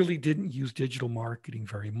 that she really didn't use digital marketing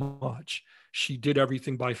very much. She did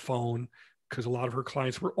everything by phone because a lot of her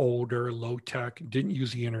clients were older, low tech, didn't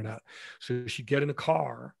use the internet. So she'd get in a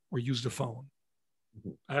car or use the phone.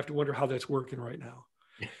 I have to wonder how that's working right now.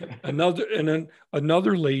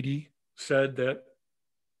 Another lady said that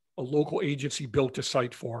a local agency built a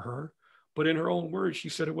site for her, but in her own words, she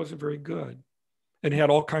said it wasn't very good and had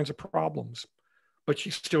all kinds of problems, but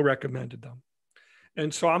she still recommended them.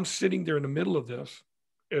 And so I'm sitting there in the middle of this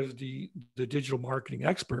as the digital marketing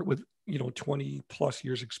expert with 20 plus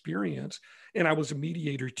years experience, and I was a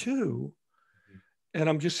mediator too. And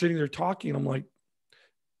I'm just sitting there talking, and I'm like,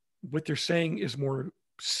 what they're saying is more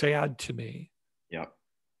sad to me. Yeah.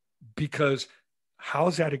 Because how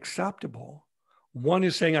is that acceptable? One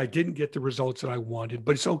is saying I didn't get the results that I wanted,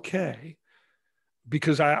 but it's okay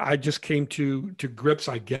because I just came to grips,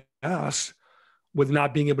 I guess, with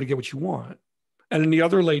not being able to get what you want. And then the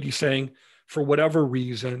other lady saying, for whatever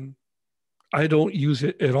reason, I don't use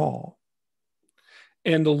it at all.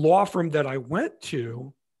 And the law firm that I went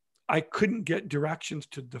to, I couldn't get directions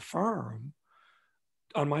to the firm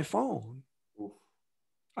on my phone.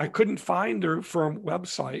 I couldn't find their firm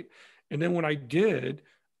website. And then when I did,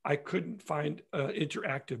 I couldn't find an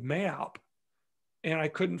interactive map. And I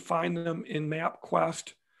couldn't find them in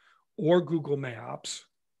MapQuest or Google Maps.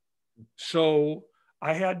 So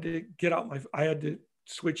I had to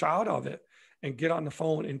switch out of it and get on the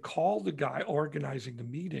phone and call the guy organizing the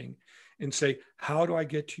meeting and say, how do I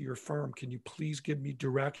get to your firm? Can you please give me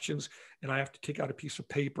directions? And I have to take out a piece of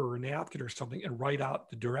paper or a napkin or something and write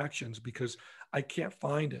out the directions because I can't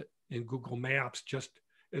find it in Google Maps. Just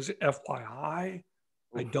as FYI,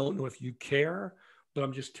 I don't know if you care, but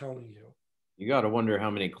I'm just telling you. You got to wonder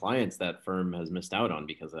how many clients that firm has missed out on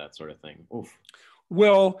because of that sort of thing. Oof.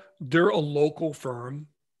 Well, they're a local firm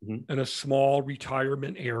in a small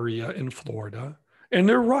retirement area in Florida. And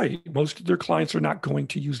they're right. Most of their clients are not going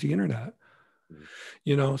to use the internet.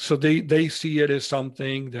 So they see it as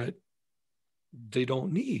something that they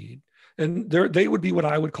don't need. And they would be what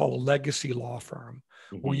I would call a legacy law firm,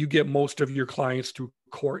 where you get most of your clients through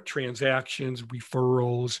court transactions,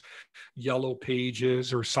 referrals, yellow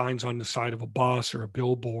pages, or signs on the side of a bus or a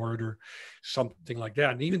billboard or something like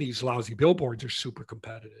that. And even these lousy billboards are super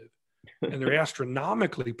competitive and they're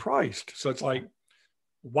astronomically priced. So it's like,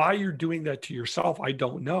 why you're doing that to yourself, I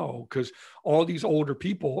don't know, because all these older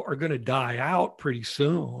people are going to die out pretty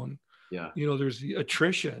soon. Yeah. There's the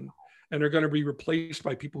attrition, and they're going to be replaced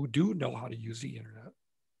by people who do know how to use the internet.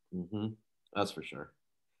 That's for sure.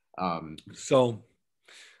 So,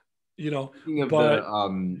 speaking of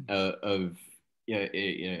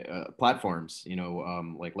platforms,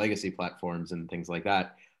 like legacy platforms and things like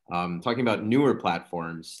that. Talking about newer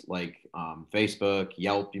platforms like Facebook,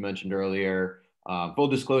 Yelp, you mentioned earlier. Full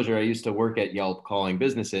disclosure, I used to work at Yelp calling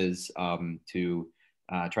businesses to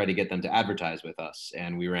try to get them to advertise with us.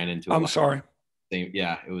 And we ran into I'm sorry.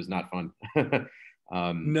 Yeah, it was not fun.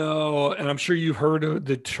 No, and I'm sure you've heard of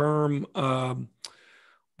the term.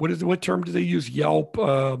 What term do they use? Yelp.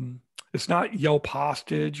 It's not Yelp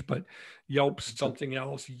hostage, but Yelp something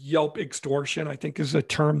else. Yelp extortion, I think, is a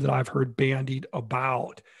term that I've heard bandied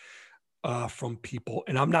about from people.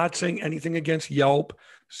 And I'm not saying anything against Yelp,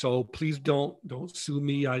 so please don't sue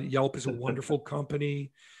me. Yelp is a wonderful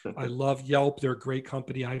company. I love Yelp. They're a great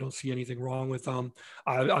company. I don't see anything wrong with them.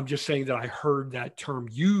 I'm just saying that I heard that term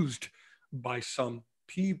used by some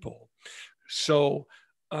people. So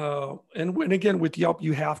And when again with Yelp,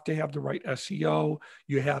 you have to have the right SEO.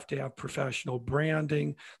 You have to have professional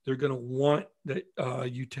branding. They're going to want that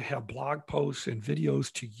you to have blog posts and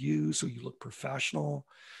videos to use so you look professional.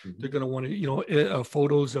 Mhm. They're going to want to,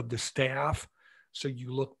 photos of the staff so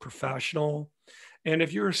you look professional. And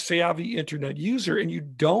if you're a savvy internet user and you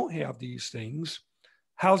don't have these things,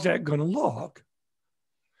 how's that going to look?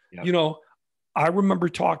 Yeah. You know, I remember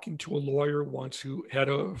talking to a lawyer once who had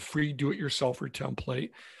a free do-it-yourselfer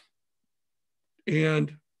template,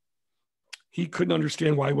 and he couldn't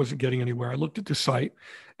understand why he wasn't getting anywhere. I looked at the site,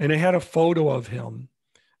 and it had a photo of him,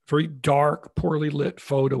 very dark, poorly lit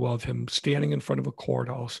photo of him standing in front of a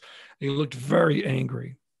courthouse. And he looked very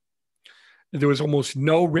angry. There was almost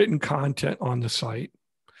no written content on the site,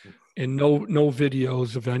 and no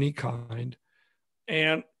videos of any kind.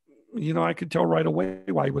 And I could tell right away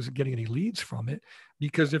why he wasn't getting any leads from it.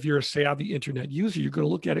 Because if you're a savvy internet user, you're going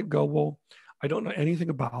to look at it and go, well, I don't know anything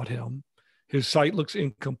about him. His site looks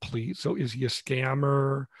incomplete. So is he a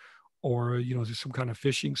scammer, or, is there some kind of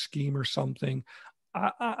phishing scheme or something?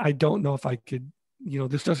 I don't know if I could,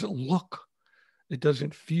 this it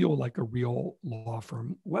doesn't feel like a real law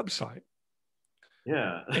firm website.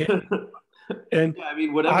 Yeah. And Yeah, I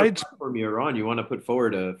mean, whatever I'd platform you're on, you want to put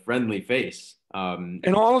forward a friendly face.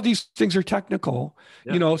 And all of these things are technical,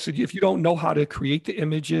 Yeah. so if you don't know how to create the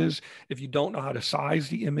images, if you don't know how to size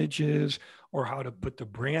the images or how to put the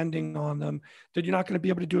branding on them, then you're not going to be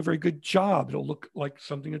able to do a very good job. It'll look like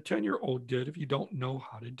something a 10-year-old did if you don't know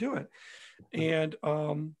how to do it. And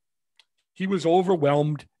he was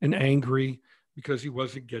overwhelmed and angry because he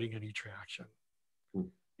wasn't getting any traction.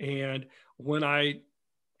 And when I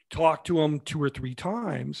talked to him 2 or 3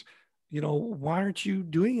 times, why aren't you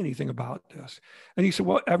doing anything about this? And he said,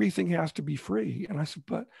 well, everything has to be free. And I said,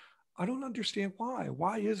 but I don't understand why.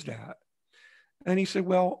 Why is that? And he said,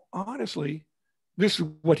 well, honestly, this is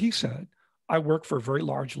what he said. I work for a very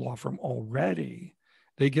large law firm already.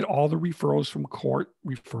 They get all the referrals from court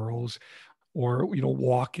referrals or,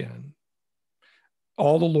 walk in.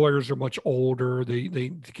 All the lawyers are much older. They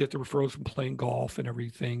get the referrals from playing golf and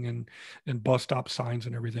everything, and bus stop signs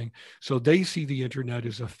and everything. So they see the internet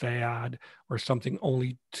as a fad or something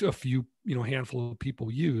only a few, handful of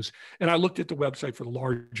people use. And I looked at the website for the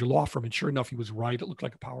larger law firm, and sure enough, he was right. It looked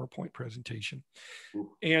like a PowerPoint presentation.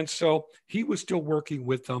 And so he was still working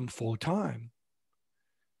with them full time.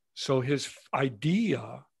 So his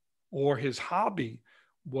idea or his hobby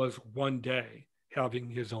was one day having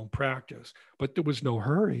his own practice, but there was no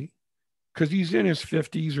hurry because he's in his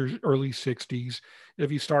 50s or early 60s. If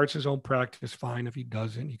he starts his own practice, fine. If he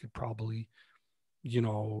doesn't, he could probably,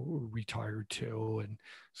 retire too, and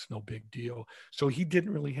it's no big deal. So he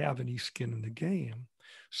didn't really have any skin in the game.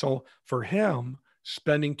 So for him,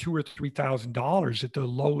 spending $2,000 or $3,000 at the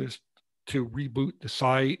lowest to reboot the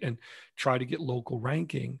site and try to get local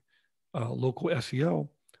ranking, local SEO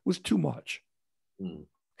was too much.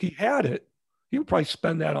 He had it. He would probably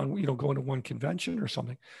spend that on, going to one convention or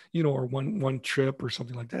something, or one trip or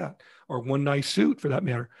something like that, or one nice suit for that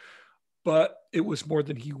matter. But it was more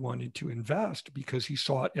than he wanted to invest because he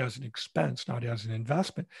saw it as an expense, not as an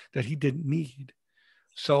investment that he didn't need.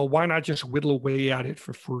 So why not just whittle away at it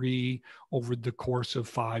for free over the course of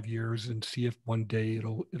 5 years and see if one day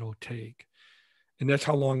it'll take? And that's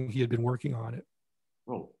how long he had been working on it.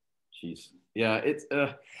 Oh, jeez. Yeah, it's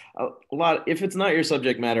a lot. If it's not your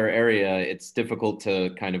subject matter area, it's difficult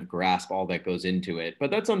to kind of grasp all that goes into it.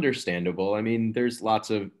 But that's understandable. I mean, there's lots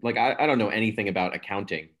of like I don't know anything about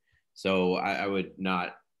accounting, so I would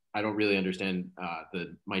not. I don't really understand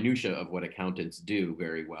the minutia of what accountants do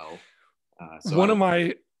very well. So One I, of my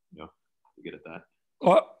you know, good at that.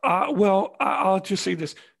 well, I'll just say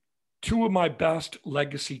this: two of my best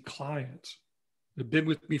legacy clients have been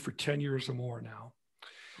with me for 10 years or more now.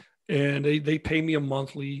 And they pay me a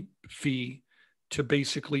monthly fee to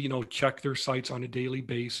basically, check their sites on a daily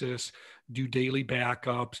basis, do daily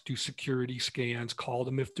backups, do security scans, call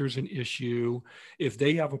them if there's an issue. If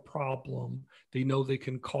they have a problem, they know they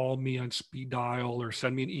can call me on speed dial or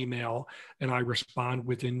send me an email, and I respond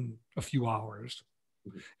within a few hours.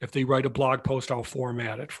 If they write a blog post, I'll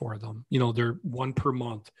format it for them. They're one per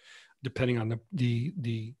month, depending on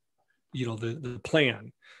the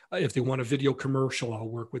plan. If they want a video commercial, I'll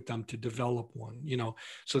work with them to develop one,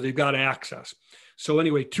 so they've got access. So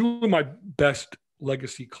anyway, two of my best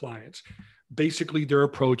legacy clients, basically their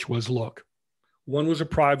approach was, look, one was a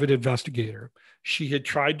private investigator. She had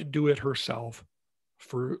tried to do it herself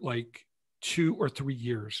for like 2 or 3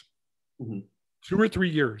 years. 2 or 3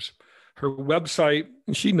 years. Her website,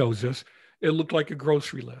 and she knows this, it looked like a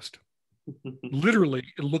grocery list. Literally,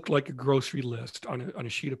 it looked like a grocery list on a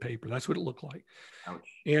sheet of paper. That's what it looked like. Ouch.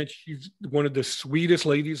 And she's one of the sweetest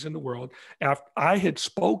ladies in the world. After I had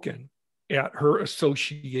spoken at her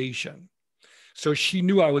association, so she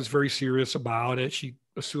knew I was very serious about it. She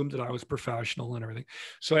assumed that I was professional and everything.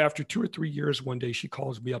 So after 2 or 3 years, one day she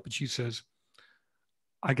calls me up and she says,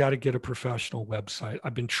 I got to get a professional website.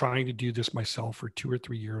 I've been trying to do this myself for 2 or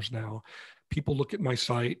 3 years now. People look at my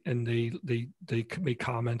site and they make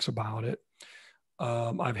comments about it.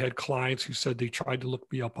 I've had clients who said they tried to look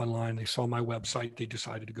me up online. They saw my website. They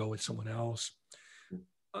decided to go with someone else.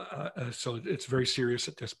 So it's very serious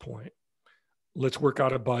at this point. Let's work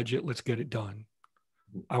out a budget. Let's get it done.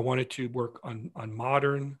 I wanted to work on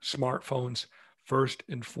modern smartphones first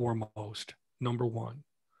and foremost, number one.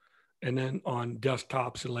 And then on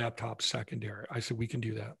desktops and laptops secondary. I said, we can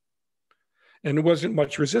do that. And there wasn't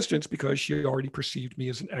much resistance because she already perceived me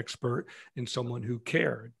as an expert and someone who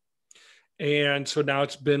cared. And so now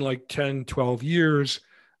it's been like 10, 12 years,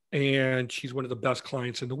 and she's one of the best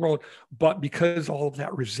clients in the world. But because all of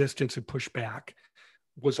that resistance and pushback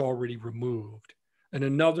was already removed.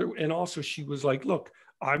 And also she was like, look,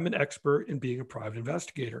 I'm an expert in being a private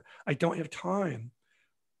investigator. I don't have time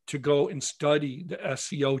to go and study the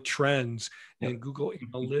SEO trends and Google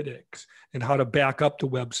Analytics and how to back up the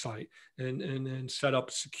website and set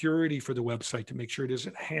up security for the website to make sure it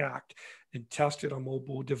isn't hacked and test it on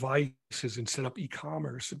mobile devices and set up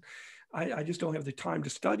e-commerce. And I just don't have the time to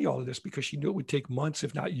study all of this because she knew it would take months,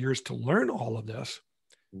 if not years, to learn all of this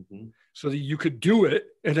so that you could do it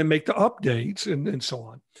and then make the updates and so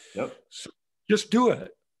on. Yep. So just do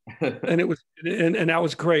it. And it was, and that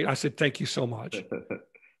was great. I said, thank you so much.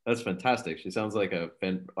 That's fantastic. She sounds like a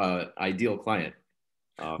ideal client.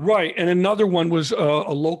 Right. And another one was a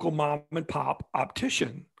local mom and pop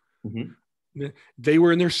optician. They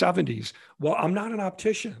were in their 70s. Well, I'm not an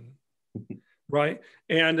optician. Right.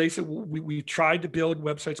 And they said, well, we tried to build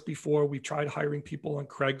websites before. We tried hiring people on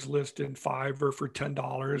Craigslist and Fiverr for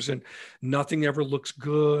 $10 and nothing ever looks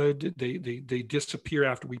good. They disappear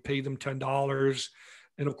after we pay them $10.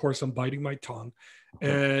 And of course, I'm biting my tongue.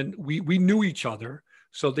 And we knew each other.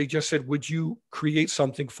 So they just said, would you create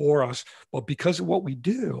something for us? Well, because of what we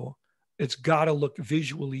do, it's got to look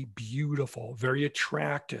visually beautiful, very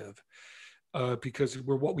attractive, because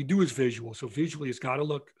what we do is visual. So visually, it's got to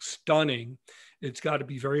look stunning. It's got to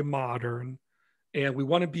be very modern. And we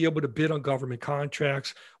want to be able to bid on government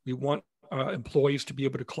contracts. We want employees to be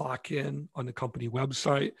able to clock in on the company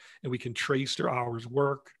website, and we can trace their hours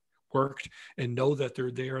worked and know that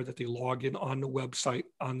they're there, that they log in on the website,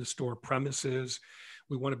 on the store premises.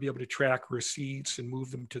 We want to be able to track receipts and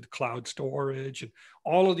move them to the cloud storage and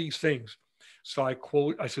all of these things. So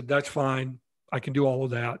I said, that's fine. I can do all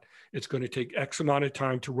of that. It's going to take X amount of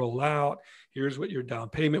time to roll out. Here's what your down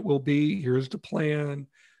payment will be. Here's the plan.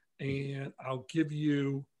 And I'll give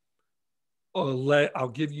you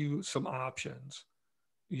some options.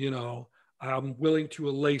 You know, I'm willing to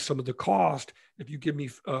allay some of the cost if you give me,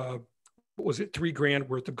 what was it, $3,000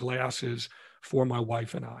 worth of glasses for my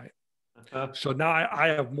wife and I. So now I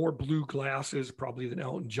have more blue glasses probably than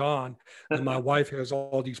Elton John, and my wife has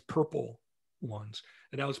all these purple ones,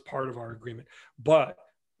 and that was part of our agreement. But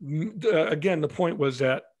again, the point was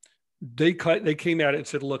that they came at it and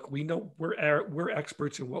said, "Look, we know we're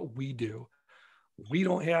experts in what we do. We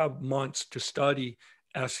don't have months to study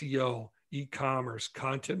SEO, e-commerce,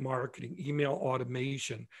 content marketing, email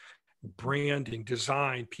automation, branding,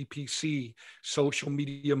 design, PPC, social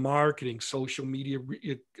media marketing, social media,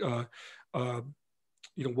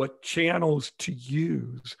 what channels to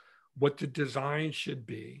use, what the design should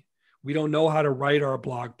be. We don't know how to write our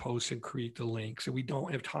blog posts and create the links, and we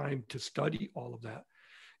don't have time to study all of that,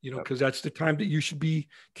 because that's the time that you should be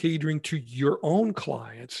catering to your own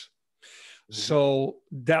clients. So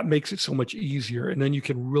that makes it so much easier. And then you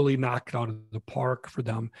can really knock it out of the park for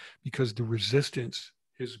them because the resistance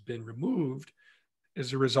has been removed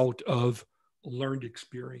as a result of learned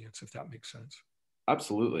experience, if that makes sense.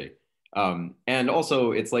 Absolutely. And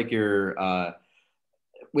also it's like you're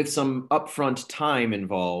with some upfront time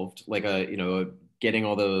involved, like getting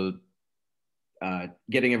all the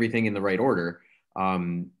getting everything in the right order.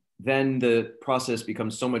 Then the process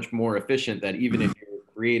becomes so much more efficient that even if you're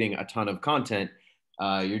creating a ton of content,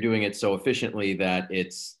 you're doing it so efficiently that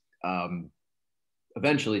it's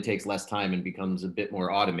eventually takes less time and becomes a bit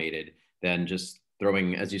more automated than just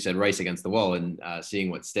throwing, as you said, rice against the wall and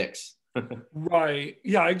seeing what sticks. Right.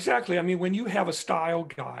 Yeah, exactly. I mean, when you have a style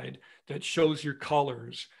guide that shows your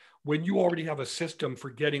colors, when you already have a system for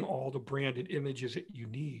getting all the branded images that you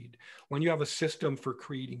need, when you have a system for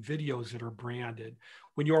creating videos that are branded,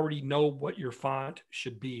 when you already know what your font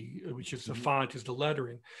should be, which is the font is the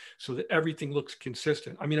lettering, so that everything looks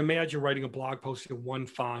consistent. I mean, imagine writing a blog post in one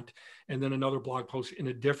font and then another blog post in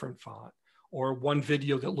a different font, or one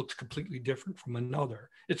video that looks completely different from another.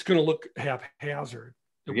 It's going to look haphazard.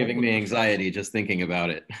 You're giving me anxiety just thinking about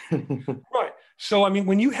it. Right. So, I mean,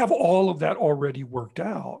 when you have all of that already worked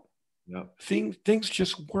out, Yep. things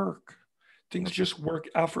just work. Things just work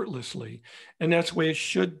effortlessly. And that's the way it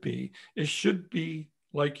should be. It should be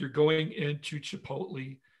like you're going into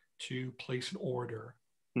Chipotle to place an order.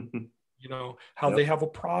 You know, how Yep. they have a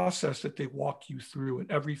process that they walk you through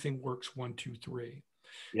and everything works 1, 2, 3.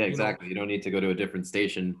 Yeah, exactly. You don't need to go to a different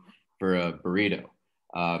station for a burrito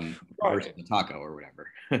versus a taco or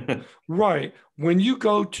whatever. Right. When you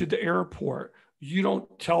go to the airport, you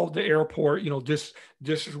don't tell the airport, this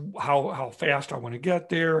is how fast I want to get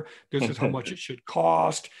there. This is how much it should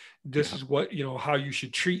cost. This is what, how you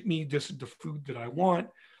should treat me. This is the food that I want.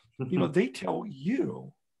 They tell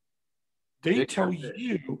you. They tell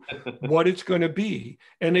you what it's going to be.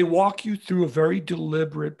 And they walk you through a very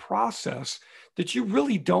deliberate process that you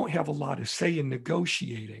really don't have a lot of say in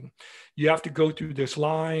negotiating. You have to go through this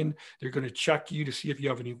line. They're going to check you to see if you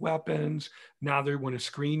have any weapons. Now they want to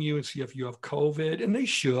screen you and see if you have COVID. And they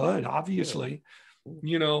should, obviously.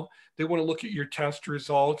 They want to look at your test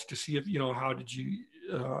results to see if, how did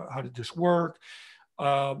this work?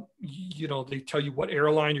 They tell you what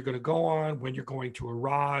airline you're going to go on, when you're going to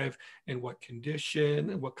arrive, and what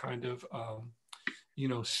condition, and what kind of,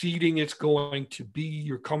 seating it's going to be,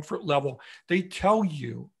 your comfort level. They tell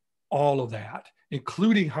you all of that,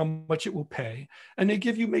 including how much it will pay. And they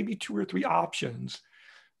give you maybe 2 or 3 options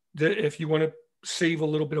that if you want to save a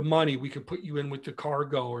little bit of money, we can put you in with the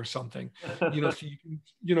cargo or something, so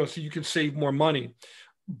you can save more money.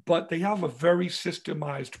 But they have a very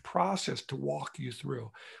systemized process to walk you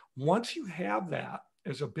through. Once you have that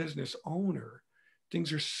as a business owner,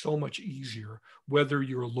 things are so much easier, whether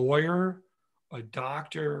you're a lawyer, a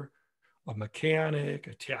doctor, a mechanic,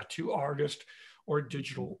 a tattoo artist, or a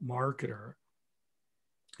digital marketer.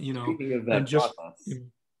 Speaking of that process,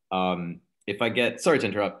 if I get, sorry to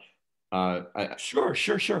interrupt. Sure.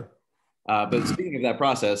 But speaking of that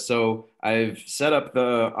process, so we've set up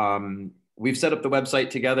the website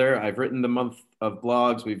together. I've written the month of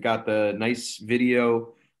blogs. We've got the nice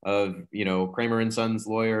video of, Kramer and Sons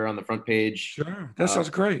lawyer on the front page. Sure. That sounds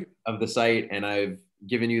great. Of the site. And I've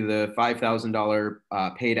given you the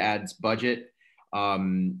 $5,000 paid ads budget.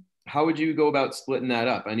 How would you go about splitting that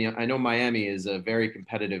up? I know Miami is a very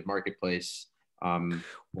competitive marketplace.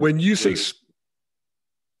 When you say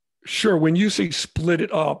split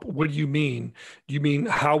it up, what do you mean? Do you mean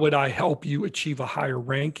how would I help you achieve a higher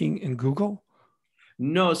ranking in Google?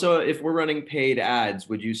 No. So if we're running paid ads,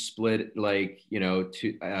 would you split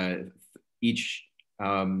to each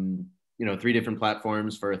 3 different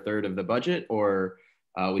platforms for a third of the budget, or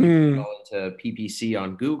would you go into PPC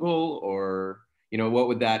on Google, or what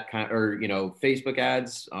would that kind of, or Facebook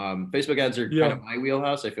ads? Facebook ads are kind of my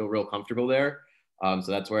wheelhouse. I feel real comfortable there. So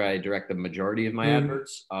that's where I direct the majority of my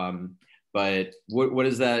adverts. But what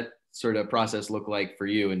does that sort of process look like for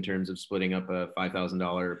you in terms of splitting up a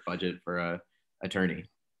 $5,000 budget for a attorney?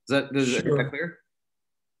 Is that clear?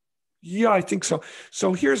 Yeah, I think so.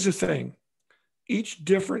 So here's the thing. Each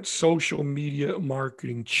different social media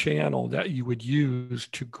marketing channel that you would use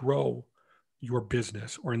to grow your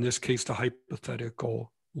business, or in this case, the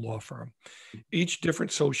hypothetical law firm, each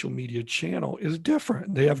different social media channel is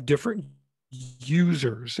different. They have different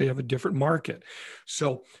users. They have a different market.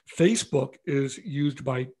 So Facebook is used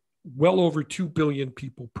by well over 2 billion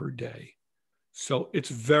people per day. So it's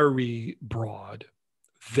very broad,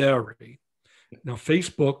 very. Now,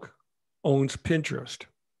 Facebook owns Pinterest.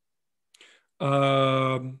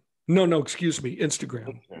 Instagram.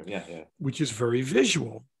 Yeah. Which is very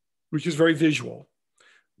visual.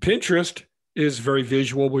 Pinterest is very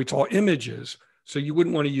visual, where it's all images. So you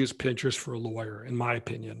wouldn't want to use Pinterest for a lawyer, in my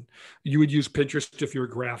opinion. You would use Pinterest if you're a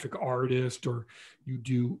graphic artist or you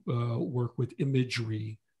do work with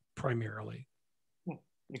imagery primarily.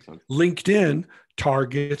 Makes sense. LinkedIn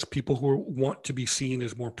targets people who want to be seen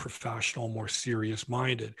as more professional, more serious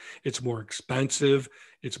minded. It's more expensive.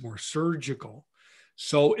 It's more surgical.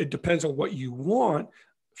 So it depends on what you want.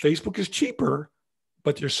 Facebook is cheaper,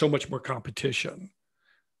 but there's so much more competition.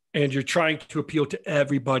 And you're trying to appeal to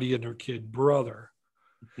everybody and their kid brother.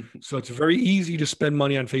 So it's very easy to spend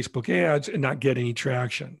money on Facebook ads and not get any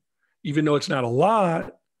traction. Even though it's not a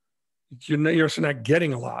lot, you're also not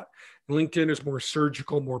getting a lot. LinkedIn is more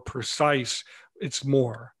surgical, more precise. It's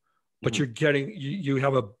more, but you're getting, you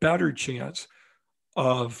have a better chance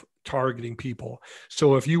of targeting people.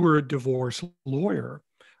 So if you were a divorce lawyer,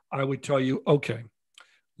 I would tell you, okay,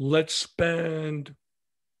 let's spend,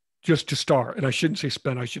 just to start, and I shouldn't say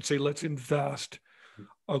spend, I should say let's invest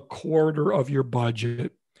a quarter of your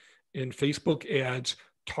budget in Facebook ads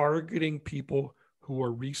targeting people who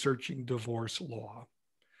are researching divorce law,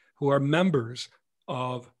 who are members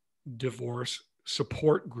of divorce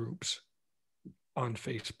support groups on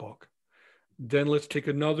Facebook. Then let's take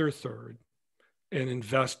another third and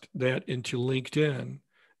invest that into LinkedIn.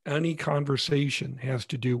 Any conversation has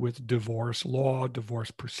to do with divorce law,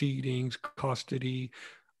 divorce proceedings, custody,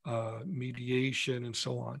 mediation, and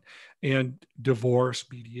so on, and divorce,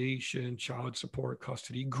 mediation, child support,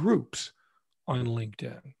 custody groups on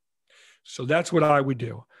LinkedIn. So that's what I would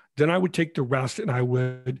do. Then I would take the rest and I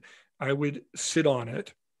would sit on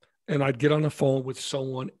it, and I'd get on the phone with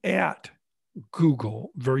someone at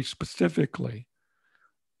Google very specifically,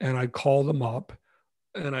 and I'd call them up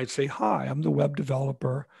and I'd say, hi, I'm the web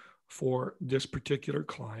developer for this particular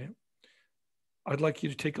client. I'd like you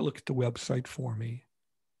to take a look at the website for me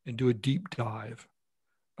and do a deep dive.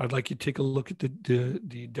 I'd like you to take a look at the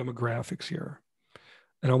demographics here.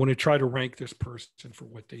 And I want to try to rank this person for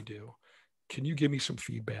what they do. Can you give me some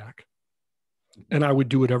feedback? And I would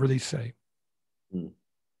do whatever they say. Mm.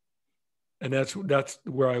 And that's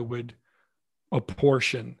where I would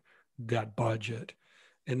apportion that budget.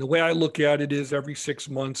 And the way I look at it is every 6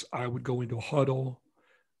 months, I would go into a huddle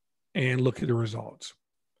and look at the results.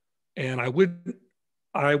 And I would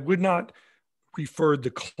not refer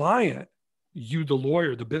the client, you, the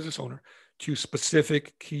lawyer, the business owner, to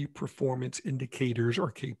specific key performance indicators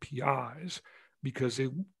or KPIs, because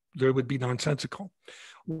they would be nonsensical.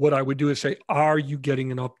 What I would do is say, are you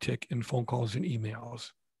getting an uptick in phone calls and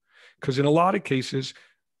emails? Because in a lot of cases,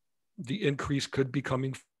 the increase could be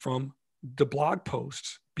coming from the blog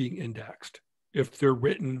posts being indexed. If they're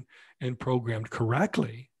written and programmed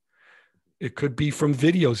correctly, it could be from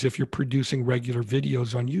videos if you're producing regular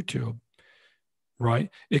videos on YouTube, right?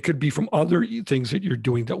 It could be from other things that you're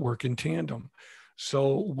doing that work in tandem.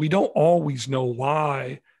 So we don't always know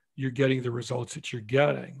why you're getting the results that you're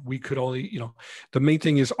getting. We could only, the main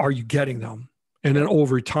thing is, are you getting them? And then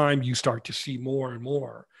over time, you start to see more and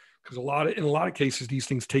more, because in a lot of cases, these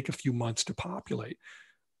things take a few months to populate.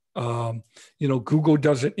 Google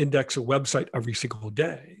doesn't index a website every single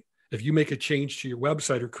day. If you make a change to your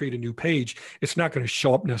website or create a new page, it's not going to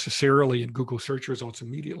show up necessarily in Google search results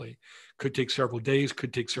immediately. Could take several days,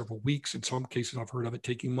 could take several weeks. In some cases, I've heard of it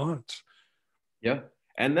taking months. Yeah.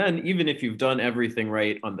 And then even if you've done everything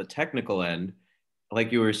right on the technical end,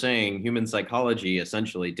 like you were saying, human psychology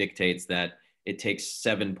essentially dictates that it takes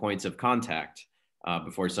 7 points of contact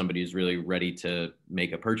before somebody is really ready to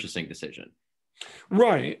make a purchasing decision.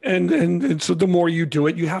 Right. And so the more you do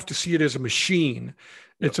it, you have to see it as a machine.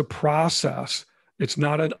 It's a process. It's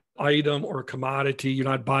not an item or a commodity. You're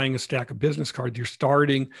not buying a stack of business cards. You're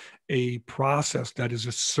starting a process that is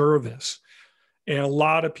a service. And a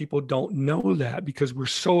lot of people don't know that because we're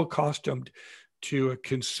so accustomed to a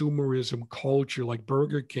consumerism culture like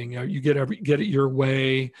Burger King. You get it your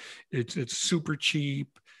way. It's super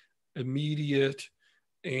cheap, immediate,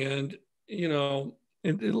 and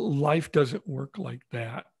life doesn't work like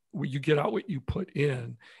that. You get out what you put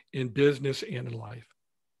in business and in life.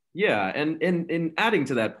 Yeah, and in adding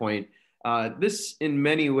to that point, this in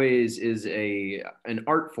many ways is an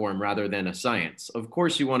art form rather than a science. Of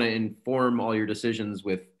course, you want to inform all your decisions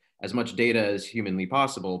with as much data as humanly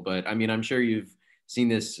possible, but I mean, I'm sure you've seen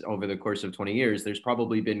this over the course of 20 years. There's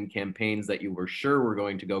probably been campaigns that you were sure were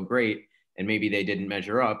going to go great, and maybe they didn't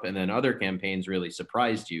measure up, and then other campaigns really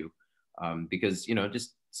surprised you, because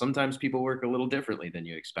just sometimes people work a little differently than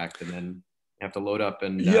you expect, and then you have to load up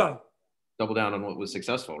and double down on what was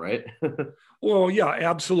successful, right? Well, yeah,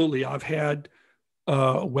 absolutely. I've had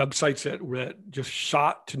websites that just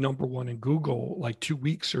shot to number one in Google like 2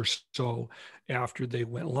 weeks or so after they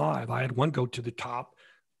went live. I had one go to the top,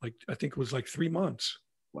 like I think it was like 3 months.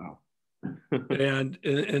 Wow. and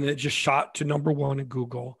it just shot to number one in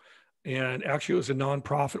Google. And actually, it was a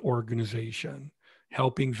nonprofit organization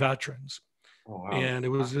helping veterans. Oh, wow. And it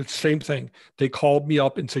was the same thing. They called me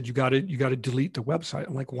up and said, you got to delete the website.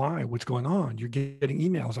 I'm like, why? What's going on? You're getting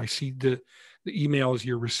emails. I see the emails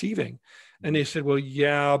you're receiving. And they said, well,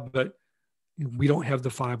 yeah, but we don't have the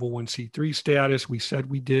 501c3 status. We said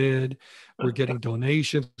we did. We're getting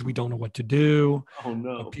donations. We don't know what to do. Oh,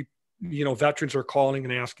 no. Veterans are calling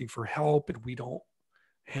and asking for help, and we don't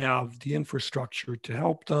have the infrastructure to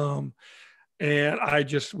help them. And I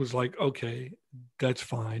just was like, okay, that's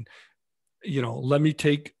fine. Let me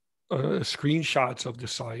take screenshots of the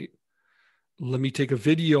site. Let me take a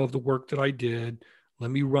video of the work that I did.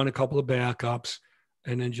 Let me run a couple of backups,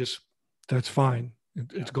 and then that's fine.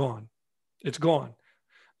 It's gone. It's gone.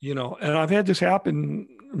 You know, and I've had this happen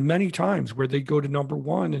many times where they go to number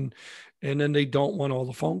one and then they don't want all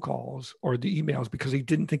the phone calls or the emails because they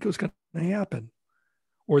didn't think it was going to happen,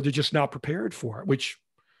 or they're just not prepared for it, which,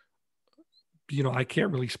 you know, I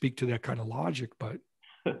can't really speak to that kind of logic, but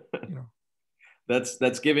you know.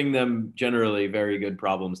 That's giving them generally very good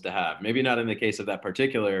problems to have. Maybe not in the case of that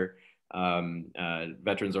particular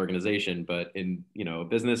veterans organization, but in, you know, a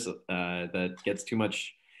business that gets too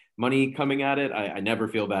much money coming at it, I never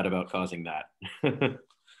feel bad about causing that. You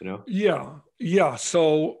know? Yeah.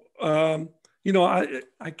 So, you know,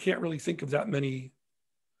 I can't really think of that many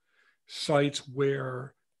sites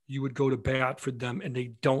where you would go to bat for them and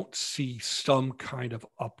they don't see some kind of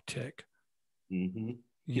uptick. Mm-hmm.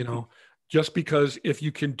 You know, just because if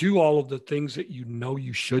you can do all of the things that you know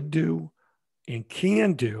you should do and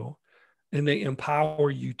can do, and they empower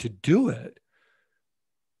you to do it,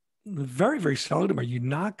 very, very seldom are you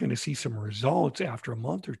not going to see some results after a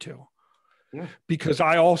month or two. Yeah. Because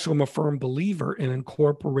I also am a firm believer in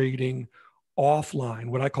incorporating offline,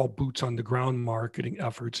 what I call boots on the ground marketing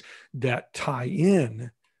efforts that tie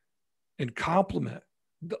in and complement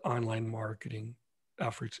the online marketing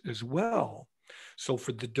efforts as well. So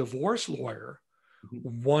for the divorce lawyer,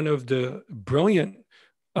 one of the brilliant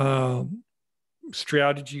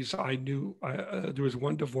strategies I knew, there was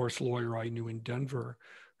one divorce lawyer I knew in Denver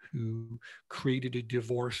who created a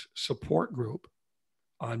divorce support group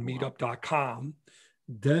on meetup.com.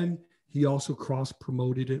 Then he also cross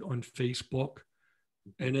promoted it on Facebook,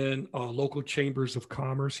 and then local chambers of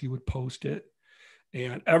commerce, he would post it.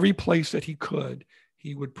 And every place that he could,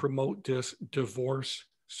 he would promote this divorce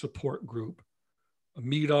support group. A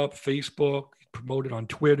Meetup, Facebook, promote it on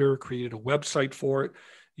Twitter, created a website for it,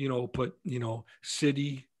 you know, put, you know,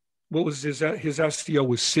 city, what was his SEO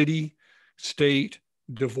was city, state,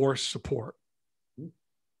 divorce support.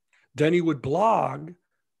 Then he would blog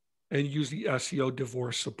and use the SEO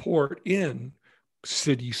divorce support in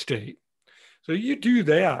city, state. So you do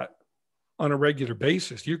that on a regular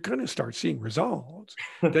basis, you're going to start seeing results.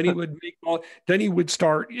 Then he would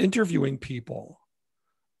start interviewing people,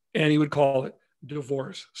 and he would call it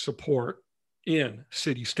divorce support in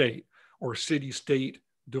city, state, or city, state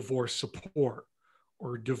divorce support,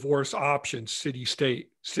 or divorce options, city, state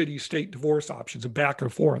divorce options, and back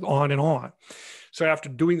and forth, on and on. So after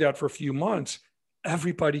doing that for a few months,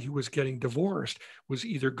 everybody who was getting divorced was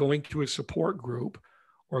either going to a support group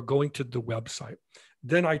or going to the website.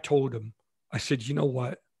 Then I told him, I said, you know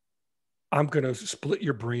what? I'm going to split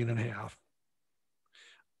your brain in half.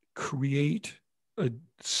 Create a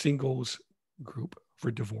singles group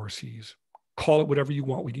for divorcees. Call it whatever you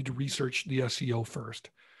want. We need to research the SEO first.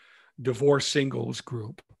 Divorce singles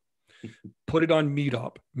group. Put it on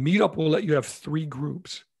Meetup. Meetup will let you have 3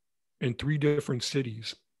 groups in 3 different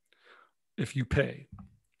cities if you pay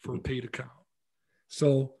for a paid account.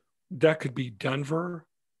 So that could be Denver,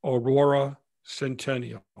 Aurora,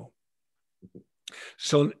 Centennial.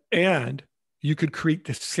 So, and you could create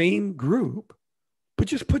the same group, but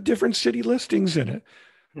just put different city listings in it.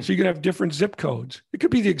 So you can have different zip codes. It could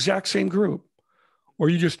be the exact same group, or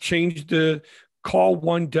you just change call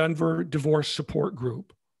one Denver divorce support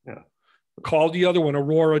group. Yeah. Call the other one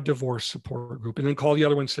Aurora divorce support group, and then call the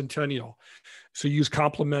other one Centennial. So use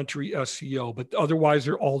complementary SEO, but otherwise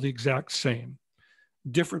they're all the exact same.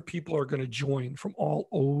 Different people are going to join from all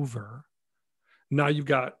over. Now you've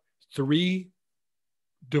got 3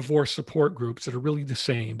 divorce support groups that are really the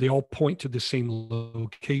same. They all point to the same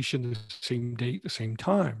location, the same date, the same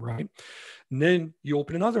time, right? And then you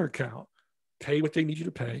open another account, pay what they need you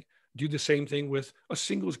to pay, do the same thing with a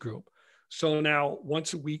singles group. So now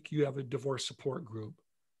once a week you have a divorce support group.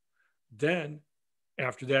 Then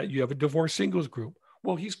after that, you have a divorce singles group.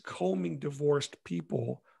 Well, he's combing divorced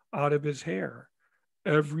people out of his hair.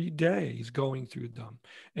 Every day he's going through them,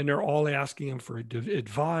 and they're all asking him for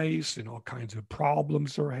advice and all kinds of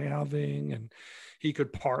problems they're having. And he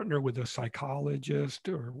could partner with a psychologist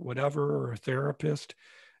or whatever, or a therapist,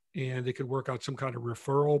 and they could work out some kind of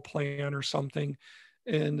referral plan or something.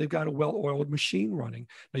 And they've got a well-oiled machine running.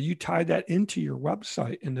 Now you tie that into your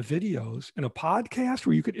website and the videos and a podcast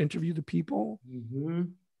where you could interview the people. Mm-hmm.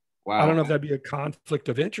 Wow. I don't know if that'd be a conflict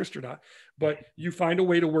of interest or not, but you find a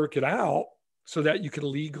way to work it out so that you can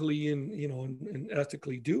legally and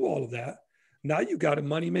ethically do all of that. Now you've got a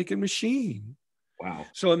money-making machine. Wow.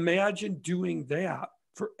 So imagine doing that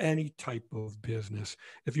for any type of business.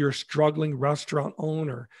 If you're a struggling restaurant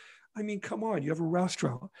owner, I mean, come on, you have a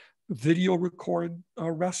restaurant, video record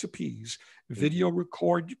recipes, video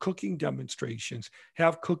record cooking demonstrations,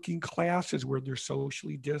 have cooking classes where they're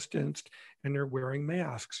socially distanced and they're wearing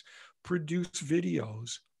masks, produce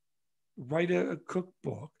videos, write a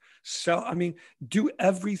cookbook, sell. I mean, do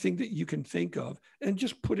everything that you can think of and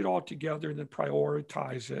just put it all together and then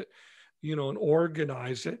prioritize it, and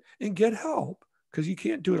organize it and get help because you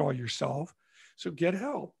can't do it all yourself. So get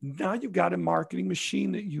help. Now you've got a marketing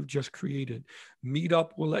machine that you've just created.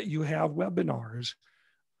 Meetup will let you have webinars.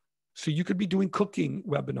 So you could be doing cooking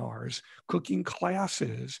webinars, cooking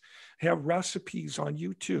classes, have recipes on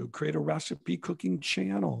YouTube, create a recipe cooking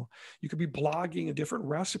channel. You could be blogging a different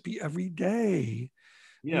recipe every day.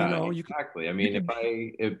 Yeah, You could, exactly. I you mean, if could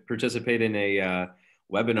be, I participate in a and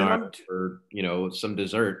webinar I'm for, some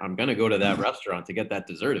dessert, I'm going to go to that restaurant to get that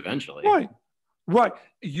dessert eventually. right. Right.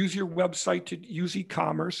 Use your website to use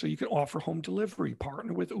e-commerce so you can offer home delivery,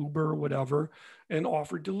 partner with Uber or whatever, and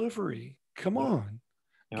offer delivery. Come Yep. on,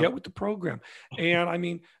 get Yep. with the program. And I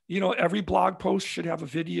mean, every blog post should have a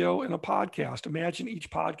video and a podcast. Imagine each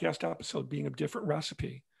podcast episode being a different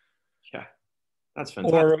recipe. Yeah, that's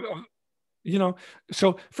fantastic. Or, you know,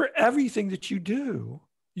 so for everything that you do,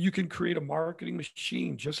 you can create a marketing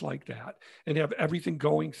machine just like that and have everything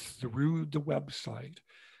going through the website.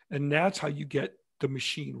 And that's how you get the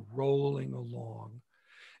machine rolling along.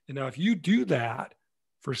 And now, if you do that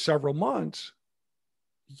for several months,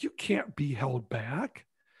 you can't be held back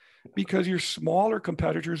because your smaller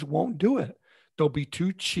competitors won't do it. They'll be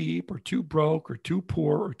too cheap or too broke or too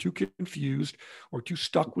poor or too confused or too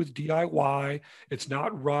stuck with DIY. It's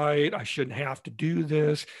not right. I shouldn't have to do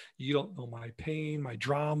this. You don't know my pain, my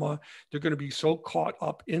drama. They're going to be so caught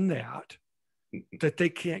up in that that they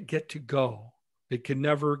can't get to go. They can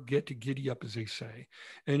never get to giddy up, as they say.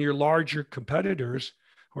 And your larger competitors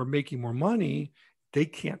who are making more money, they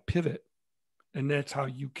can't pivot. And that's how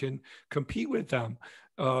you can compete with them.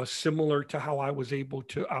 Similar to how I was able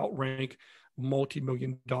to outrank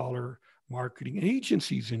multi-million dollar marketing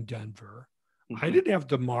agencies in Denver. I didn't have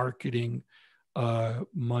the marketing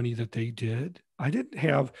money that they did. I didn't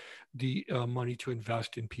have the money to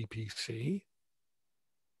invest in PPC.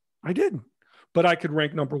 I didn't, but I could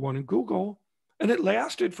rank number one in Google. And it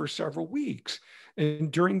lasted for several weeks.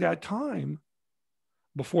 And during that time,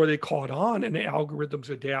 before they caught on and the algorithms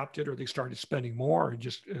adapted or they started spending more and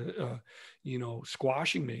just,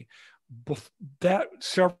 squashing me, that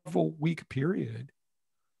several week period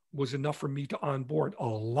was enough for me to onboard a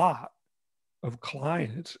lot of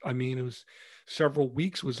clients. I mean, it was several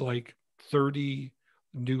weeks was like 30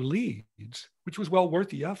 new leads, which was well worth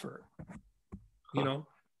the effort, and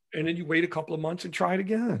then you wait a couple of months and try it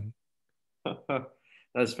again.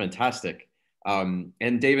 That's fantastic.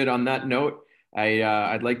 And David, on that note,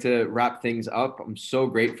 I'd like to wrap things up. I'm so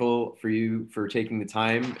grateful for you for taking the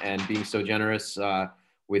time and being so generous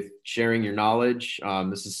with sharing your knowledge.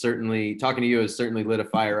 This is certainly, talking to you has certainly lit a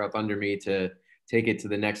fire up under me to take it to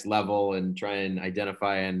the next level and try and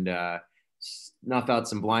identify and snuff out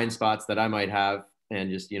some blind spots that I might have and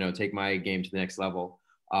just, take my game to the next level.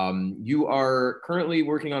 You are currently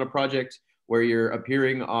working on a project where you're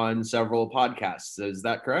appearing on several podcasts. Is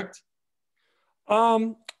that correct?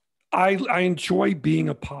 I enjoy being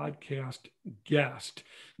a podcast guest.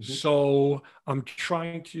 Mm-hmm. So I'm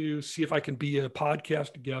trying to see if I can be a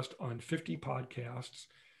podcast guest on 50 podcasts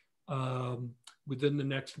within the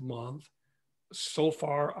next month. So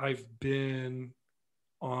far, I've been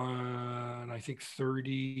on, I think,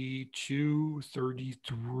 32,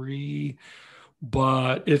 33,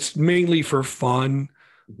 but it's mainly for fun.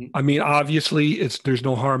 I mean, obviously, there's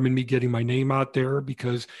no harm in me getting my name out there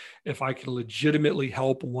because if I can legitimately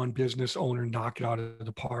help one business owner knock it out of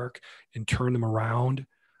the park and turn them around,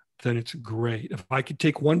 then it's great. If I could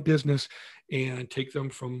take one business and take them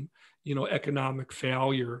from, economic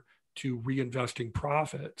failure to reinvesting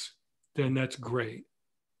profits, then that's great.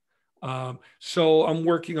 So I'm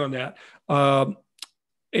working on that.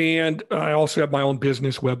 And I also have my own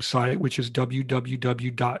business website, which is www.dms.blue.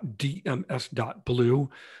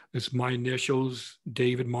 It's my initials,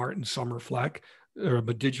 David Martin Somerfleck. I'm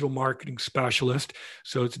a digital marketing specialist.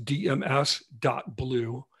 So it's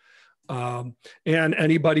dms.blue. And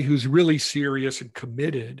anybody who's really serious and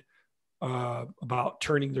committed about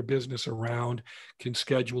turning their business around can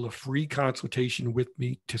schedule a free consultation with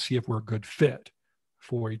me to see if we're a good fit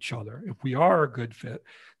for each other. If we are a good fit,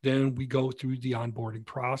 then we go through the onboarding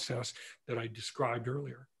process that I described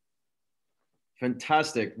earlier.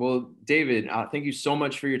 Fantastic. Well, David, thank you so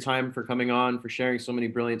much for your time, for coming on, for sharing so many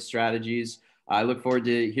brilliant strategies. I look forward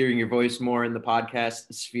to hearing your voice more in the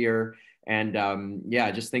podcast sphere. And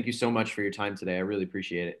just thank you so much for your time today. I really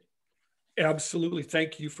appreciate it. Absolutely.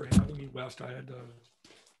 Thank you for having me, West. I had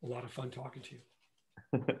a lot of fun talking to you.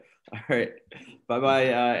 All right. Bye-bye.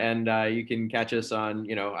 And you can catch us on,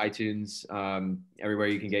 iTunes, everywhere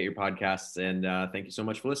you can get your podcasts. And thank you so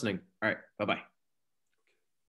much for listening. All right. Bye-bye.